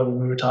they were when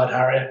we retired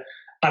Harrier.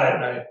 I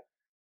don't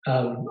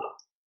know.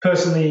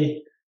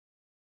 Personally,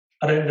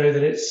 I don't know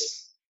that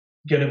it's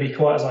going to be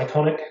quite as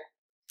iconic.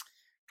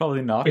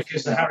 Probably not.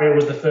 Because the Harrier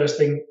was the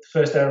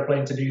first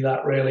airplane to do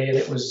that, really, and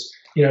it was,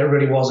 it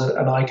really was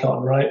an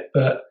icon, right?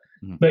 But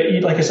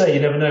like I say,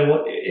 you never know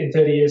what in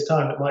 30 years'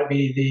 time it might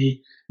be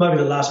the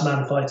last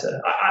man fighter.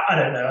 I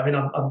don't know. I mean,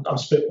 I'm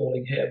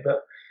spitballing here,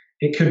 but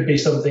it could be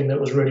something that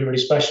was really, really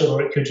special,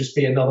 or it could just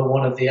be another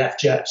one of the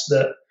F-jets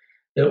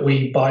that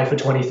we buy for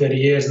 20, 30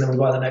 years and then we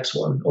buy the next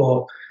one.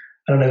 Or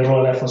I don't know, the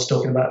Royal Air Force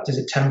talking about, is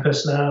it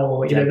Tempest now?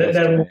 Or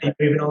they're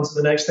moving on to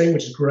the next thing,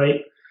 which is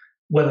great.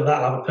 Whether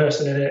that'll have a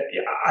person in it,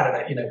 I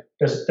don't know.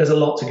 There's a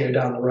lot to go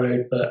down the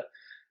road, but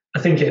I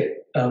think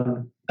I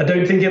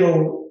don't think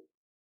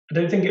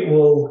it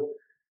will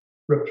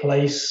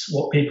replace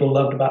what people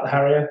loved about the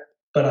Harrier,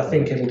 but I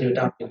think it'll do a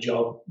damn good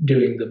job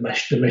doing the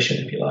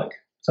mission, if you like.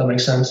 Does that make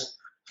sense?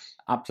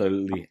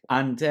 Absolutely.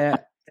 And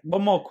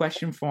one more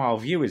question from our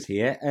viewers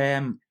here.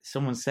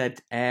 Someone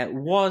said,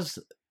 is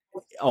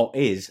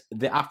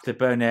the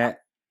afterburner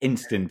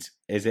instant?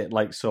 Is it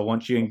like, so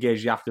once you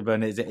engage the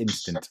afterburner, is it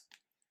instant?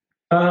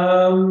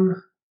 No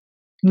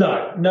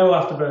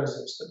afterburner is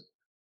instant.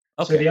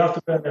 Okay. So the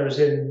afterburner is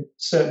in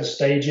certain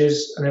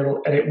stages, and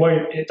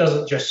it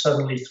doesn't just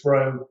suddenly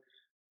throw,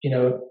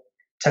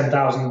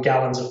 10,000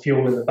 gallons of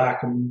fuel in the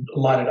back and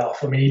light it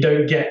off. I mean, you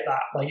don't get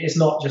that. Like, it's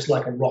not just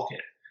like a rocket.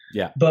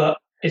 Yeah. But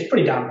it's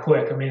pretty damn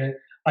quick. I mean,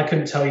 I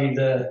couldn't tell you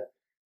the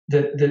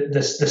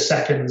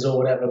seconds or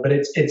whatever, but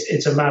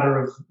it's a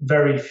matter of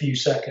very few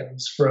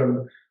seconds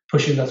from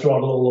pushing the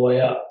throttle all the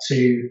way up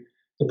to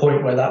the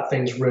point where that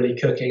thing's really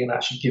cooking and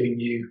actually giving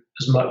you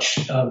as much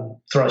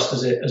thrust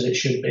as it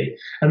should be.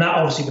 And that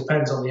obviously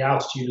depends on the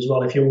altitude as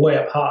well. If you're way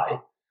up high,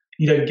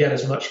 you don't get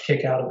as much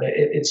kick out of it.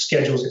 It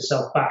schedules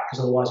itself back,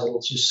 because otherwise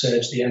it'll just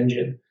surge the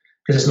engine,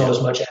 because it's not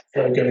as much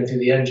airflow going through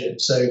the engine.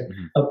 So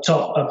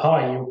up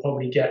high, you'll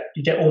probably get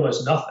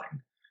almost nothing,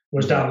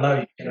 whereas down low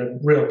you get a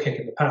real kick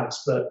in the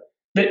pants. But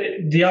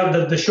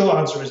the short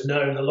answer is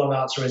no. The long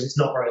answer is it's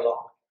not very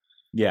long.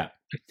 Yeah.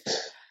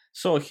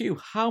 So Hugh,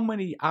 how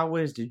many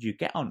hours did you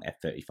get on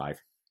F-35?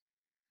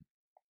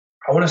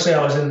 I want to say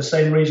I was in the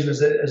same region as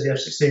the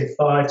F-16,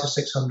 500 to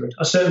 600.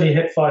 I certainly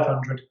hit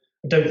 500.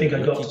 I don't think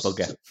I got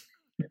to.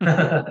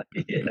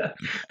 Yeah,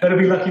 better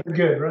be lucky than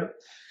good, right?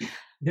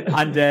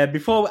 And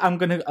before I'm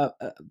going to,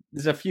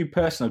 there's a few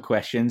personal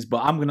questions,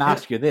 but I'm going to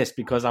ask you this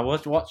because I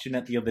was watching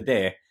it the other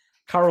day.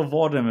 Carol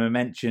Vorderman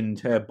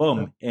mentioned her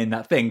bum in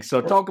that thing. So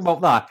talk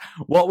about that.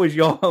 What was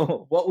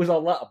all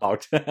that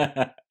about?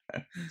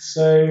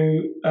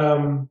 So I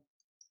don't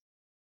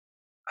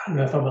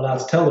know if I'm allowed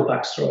to tell the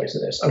backstory to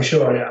this. I'm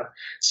sure I am.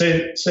 So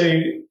it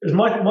was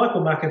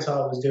Michael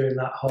McIntyre was doing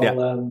that whole.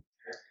 Yeah.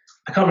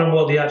 I can't remember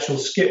what the actual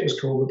skit was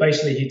called, but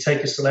basically he'd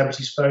take a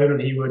celebrity's phone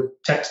and he would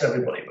text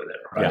everybody with it,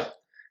 right? Yeah.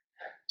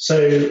 So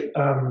it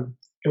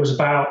was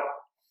about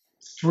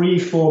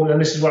 3-4,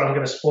 and this is where I'm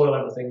going to spoil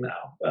everything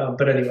now.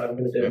 But anyway, I'm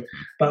going to do it.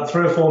 About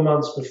 3 or 4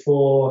 months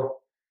before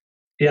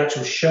the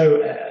actual show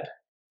aired,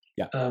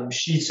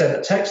 she sent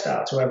a text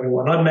out to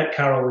everyone. I met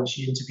Carol when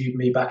she interviewed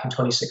me back in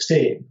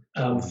 2016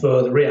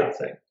 for the Riyadh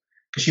thing,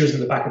 because she was in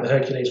the back of the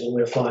Hercules when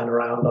we were flying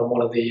around on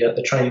one of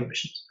the training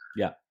missions.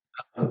 Yeah.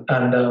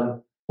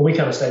 And we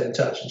kind of stayed in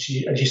touch, and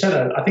she sent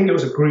I think it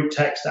was a group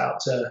text out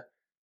to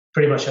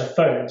pretty much her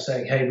phone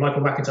saying, "Hey,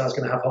 Michael McIntyre's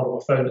going to have hold of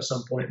my phone at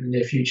some point in the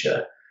near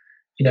future,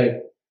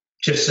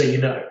 just so you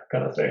know,"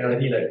 kind of thing.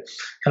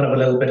 Kind of a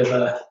little bit of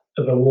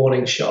a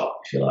warning shot,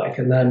 if you like.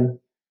 And then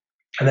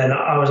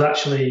I was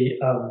actually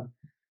I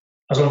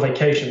was on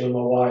vacation with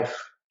my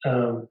wife,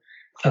 and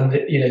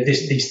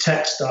these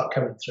texts start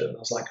coming through, and I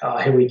was like,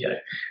 here we go.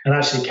 And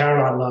actually,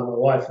 Caroline and I, my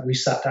wife, we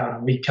sat down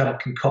and we kind of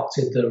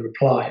concocted the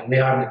reply, and we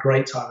were having a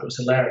great time. It was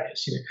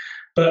hilarious,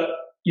 But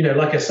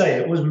like I say,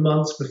 it was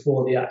months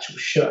before the actual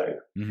show,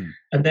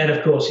 and then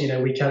of course,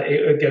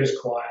 it goes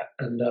quiet,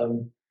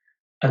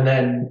 and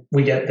then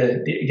we get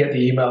the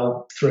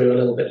email through a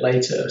little bit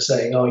later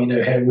saying,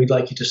 hey, we'd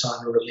like you to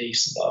sign a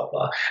release, blah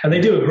blah. And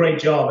they do a great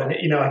job,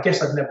 and I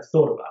guess I'd never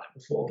thought about it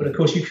before, but of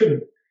course you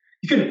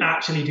couldn't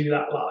actually do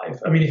that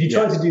live. I mean, if you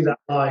tried to do that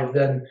live,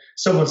 then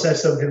someone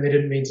says something they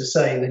didn't mean to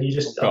say, then you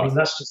just,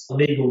 that's just a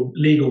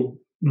legal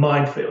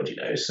minefield,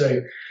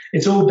 So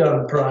it's all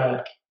done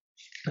prior.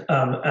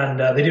 And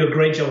they do a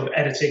great job of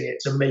editing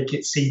it to make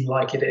it seem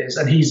like it is.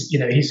 And he's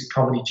a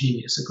comedy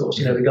genius, of course.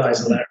 The guy's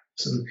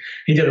hilarious, and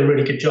he did a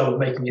really good job of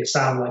making it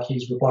sound like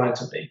he's replying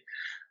to me.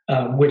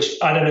 Which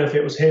I don't know if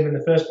it was him in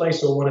the first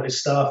place or one of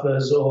his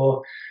staffers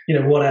or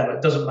whatever.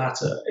 It doesn't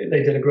matter.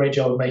 They did a great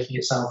job of making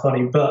it sound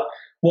funny. But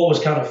what was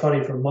kind of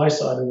funny from my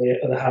side of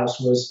the house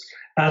was,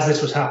 as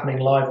this was happening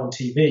live on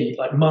TV,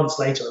 like months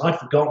later, and I'd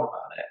forgotten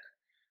about it,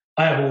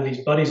 I have all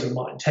these buddies of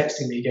mine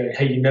texting me going,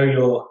 "Hey,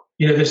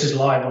 this is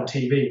live on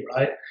TV,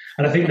 right?"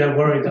 And I think they're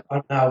worried that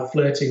I'm now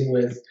flirting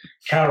with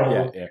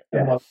Carol,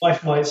 and my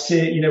wife might see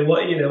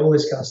it, all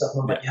this kind of stuff.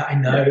 And I'm like, I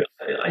know,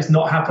 it's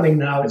not happening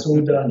now. It's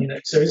all done,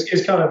 So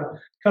it's kind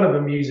of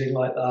amusing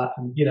like that,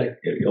 and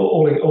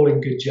all in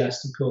good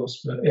jest, of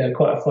course. But yeah,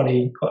 quite a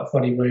funny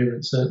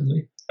moment,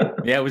 certainly.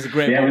 Yeah, it was a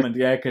great moment.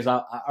 Yeah, because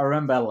I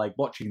remember like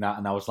watching that,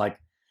 and I was like,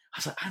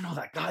 I know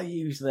that guy.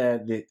 He was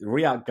the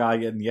Riyadh guy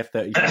in the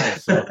F-35.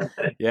 So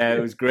yeah,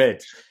 it was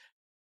great.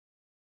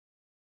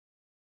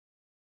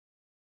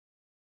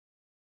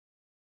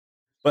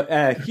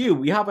 But Hugh,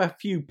 we have a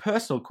few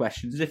personal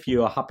questions if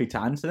you are happy to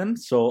answer them.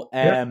 So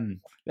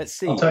let's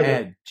see.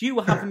 Do you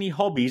have any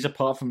hobbies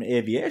apart from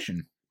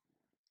aviation?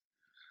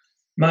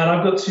 Man,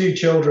 I've got 2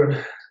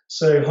 children,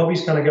 so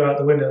hobbies kind of go out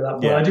the window at that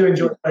point. Yeah. I do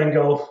enjoy playing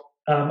golf.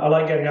 I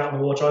like getting out in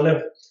the water.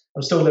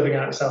 I'm still living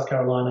out in South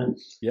Carolina.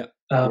 Yeah.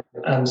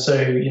 And so,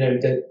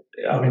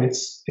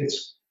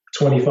 it's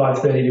 25,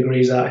 30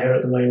 degrees out here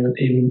at the moment,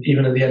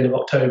 even at the end of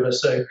October.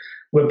 So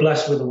we're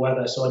blessed with the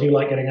weather. So I do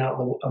like getting out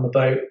on the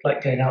boat,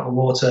 like getting out in the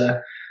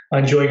water. I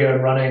enjoy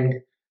going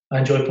running. I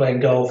enjoy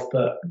playing golf,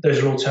 but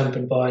those are all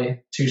tempered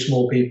by two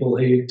small people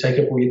who take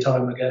up all your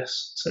time, I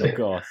guess. So. Of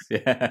course,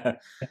 yeah.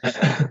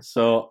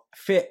 So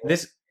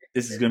this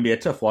is going to be a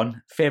tough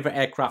one. Favorite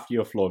aircraft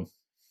you've flown?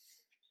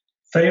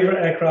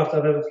 Favorite aircraft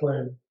I've ever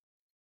flown?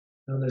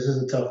 And this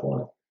is a tough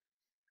one.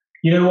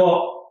 You know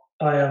what?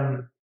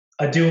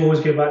 I do always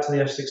go back to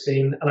the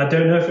F-16, and I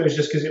don't know if it was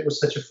just because it was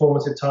such a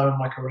formative time in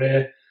my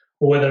career,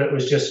 or whether it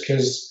was just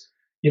because,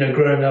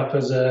 growing up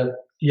as a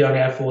young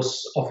Air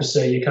Force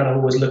officer, you're kind of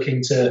always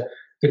looking to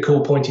the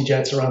cool pointy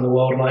jets around the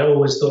world, and I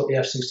always thought the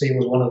F-16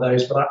 was one of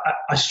those, but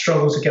I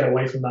struggle to get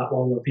away from that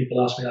one when people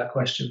ask me that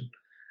question.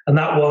 And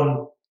that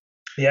one,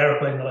 the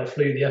aeroplane that I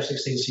flew, the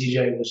F-16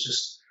 CJ,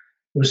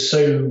 was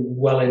so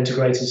well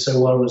integrated, so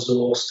well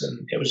resourced,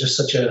 and it was just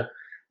such a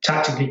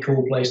tactically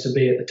cool place to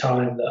be at the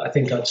time that I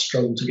think I'd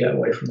struggle to get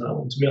away from that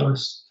one, to be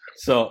honest.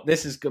 So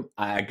this is,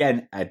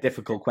 again, a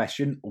difficult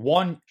question.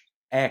 One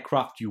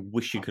aircraft you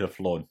wish you could have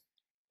flown?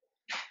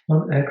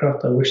 One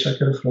aircraft I wish I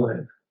could have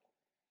flown.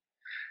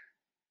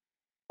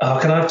 Oh,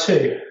 can I have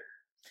two?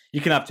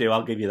 You can have two.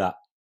 I'll give you that.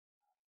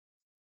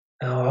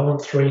 Oh, I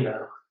want three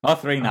now. Oh,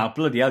 three now.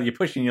 Bloody hell, you're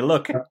pushing your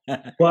luck.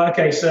 Well,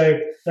 okay, so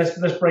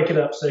let's break it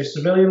up. So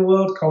civilian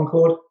world,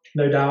 Concorde,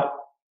 no doubt.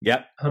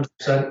 Yep.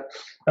 100%.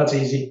 That's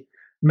easy.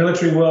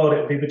 Military world, it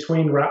would be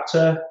between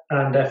Raptor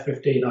and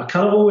F-15. I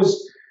kind of always,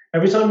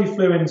 every time I was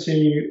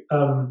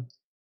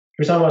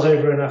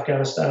over in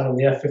Afghanistan and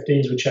the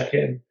F-15s would check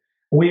in,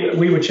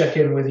 we would check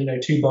in with,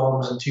 2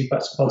 bombs and 2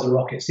 pods of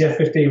rockets. The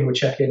F-15 would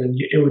check in and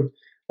it would,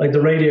 like,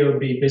 the radio would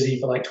be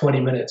busy for like 20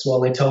 minutes while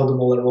they told them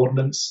all their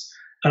ordnance.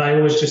 And I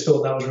always just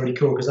thought that was really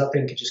cool because that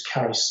thing could just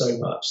carry so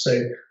much.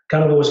 So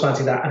kind of always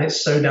fancy that. And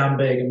it's so damn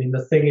big. I mean,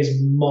 the thing is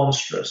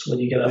monstrous when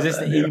you get up there. Is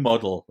this the E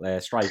model,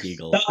 Strike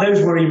Eagle?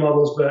 Those were E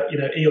models, but,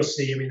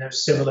 ELC, I mean, they're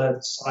similar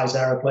size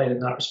aeroplane in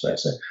that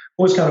respect. So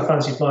always kind of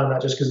fancy flying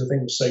that just because the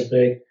thing was so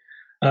big.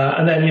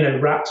 And then,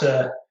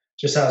 Raptor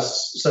just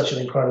has such an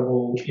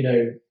incredible,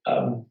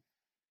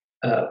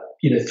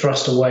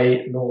 thrust to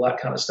weight and all that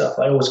kind of stuff.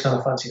 I always kind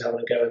of fancied having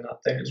a go in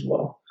that thing as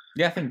well.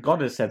 Yeah, I think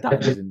God has said that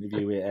in his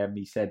interview.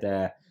 He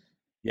said,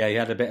 he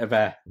had a bit of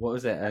a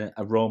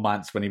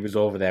romance when he was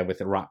over there with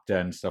the Raptor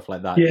and stuff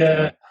like that.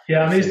 Yeah.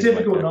 I mean, it's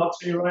difficult not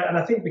to, right? And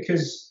I think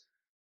because,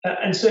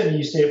 and certainly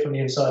you see it from the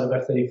inside of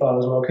F-35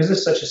 as well, because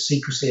there's such a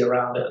secrecy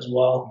around it as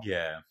well.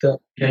 Yeah. That,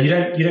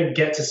 you don't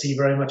get to see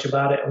very much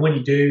about it, and when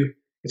you do,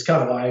 it's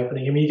kind of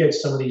eye-opening. I mean, you go to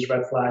some of these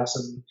red flags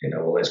and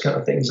all those kind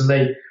of things, and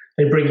they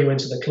bring you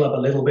into the club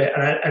a little bit,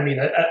 and I mean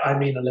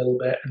a little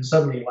bit, and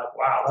suddenly you're like,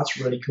 wow, that's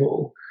really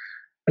cool.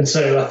 And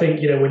so I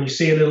think, when you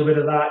see a little bit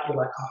of that, you're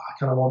like, oh, I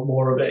kind of want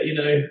more of it,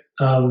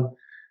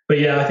 But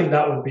yeah, I think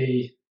that would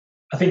be,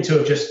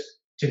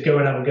 to go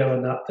and have a go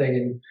in that thing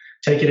and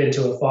take it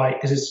into a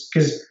fight,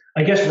 because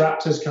I guess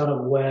Raptor's kind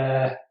of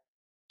where,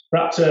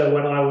 Raptor,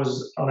 when I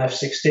was on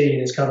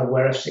F-16, is kind of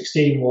where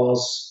F-16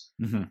 was,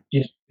 that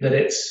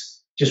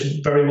it's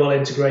just very well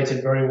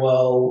integrated, very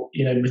well,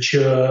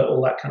 mature,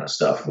 all that kind of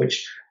stuff,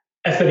 which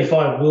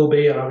F-35 will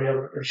be. And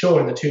I'm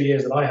sure in the 2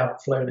 years that I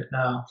haven't flown it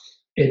now,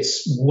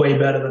 it's way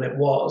better than it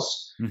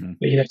was. Mm-hmm.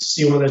 But to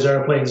see one of those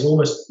airplanes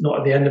almost not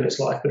at the end of its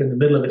life, but in the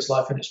middle of its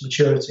life and its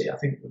maturity, I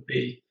think would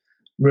be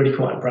really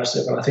quite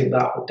impressive. And I think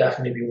that would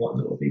definitely be one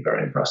that would be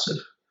very impressive.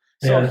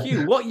 So,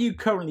 Hugh, what are you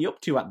currently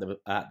up to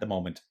at the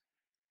moment?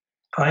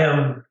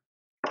 I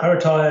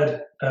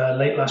retired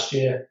late last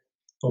year,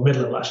 or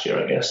middle of last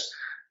year, I guess.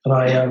 And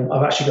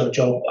I've actually got a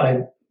job. I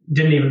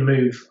didn't even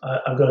move.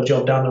 I've got a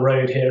job down the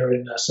road here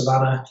in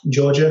Savannah,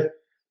 Georgia,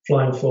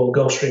 flying for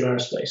Gulfstream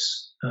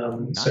Aerospace.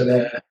 Nice. So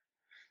they're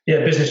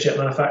a business jet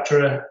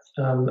manufacturer,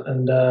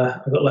 and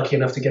I got lucky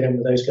enough to get in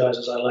with those guys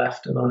as I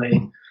left, and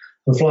I'm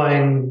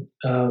flying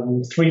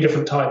 3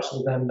 different types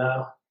with them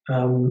now.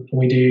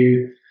 We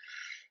do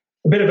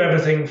a bit of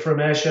everything from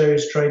air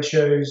shows, trade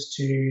shows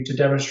to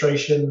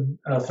demonstration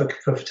for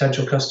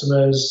potential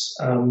customers,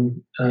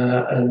 and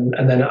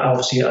then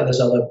obviously there's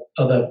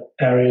other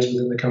areas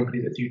within the company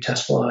that do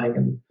test flying.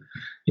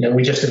 And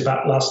we just did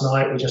that last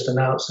night. We just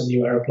announced a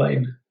new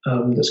airplane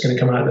that's going to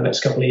come out in the next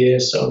couple of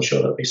years. So I'm sure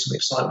there'll be some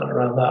excitement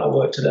around that at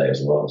work today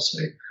as well. So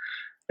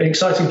an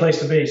exciting place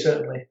to be,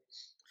 certainly.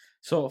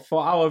 So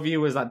for our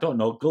viewers that don't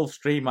know,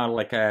 Gulfstream are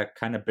like a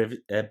kind of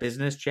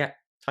business jet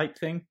type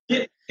thing?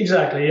 Yeah,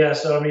 exactly. Yeah.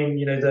 So, I mean,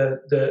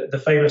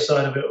 the famous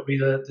side of it would be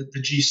the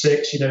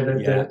G6,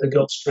 the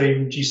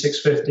Gulfstream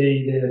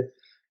G650,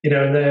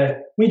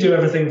 and we do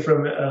everything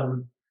from,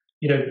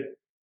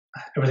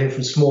 everything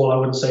from small, I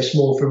wouldn't say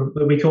small,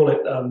 but we call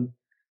it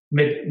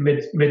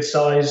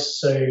mid-size.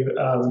 So,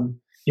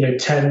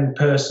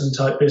 10-person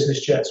type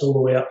business jets all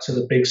the way up to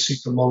the big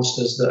super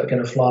monsters that are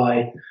going to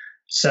fly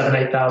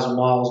 7,000-8,000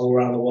 miles all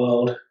around the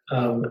world,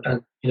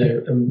 and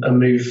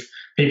move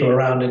people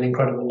around in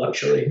incredible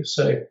luxury.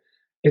 So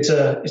it's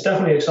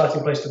definitely an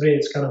exciting place to be.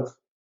 It's kind of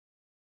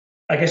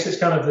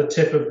the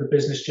tip of the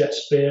business jet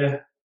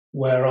sphere,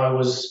 where I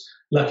was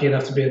lucky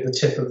enough to be at the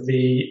tip of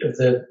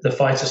the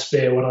fighter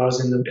sphere when I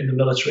was in the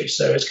military.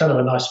 So it's kind of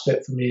a nice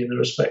fit for me in the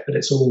respect that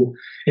it's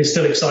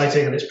still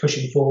exciting and it's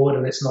pushing forward,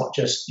 and it's not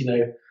just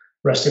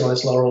resting on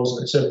its laurels,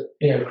 and it's a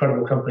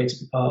incredible company to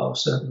be part of,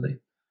 certainly.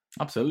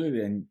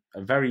 Absolutely, and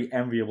a very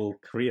enviable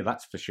career,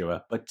 that's for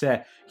sure. But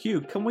Hugh,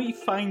 can we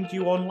find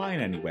you online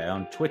anywhere,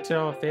 on Twitter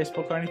or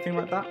Facebook or anything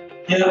like that?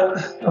 Yeah,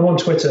 I'm on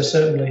Twitter,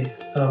 certainly.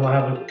 I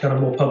have a kind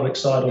of more public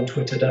side on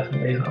Twitter,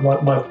 definitely.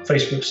 My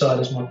Facebook side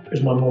is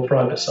my more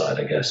private side,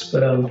 I guess.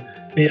 But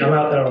yeah, I'm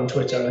out there on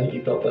Twitter. I think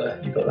you've got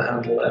the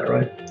handle there,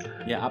 right?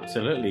 Yeah,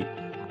 absolutely.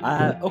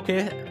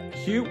 Okay,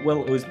 Hugh,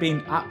 well, it has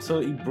been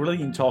absolutely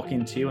brilliant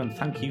talking to you, and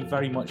thank you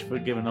very much for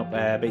giving up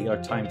a bit of your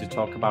time to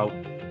talk about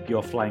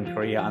your flying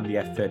career and the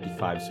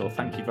F-35. So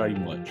thank you very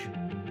much.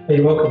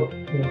 You're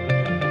welcome.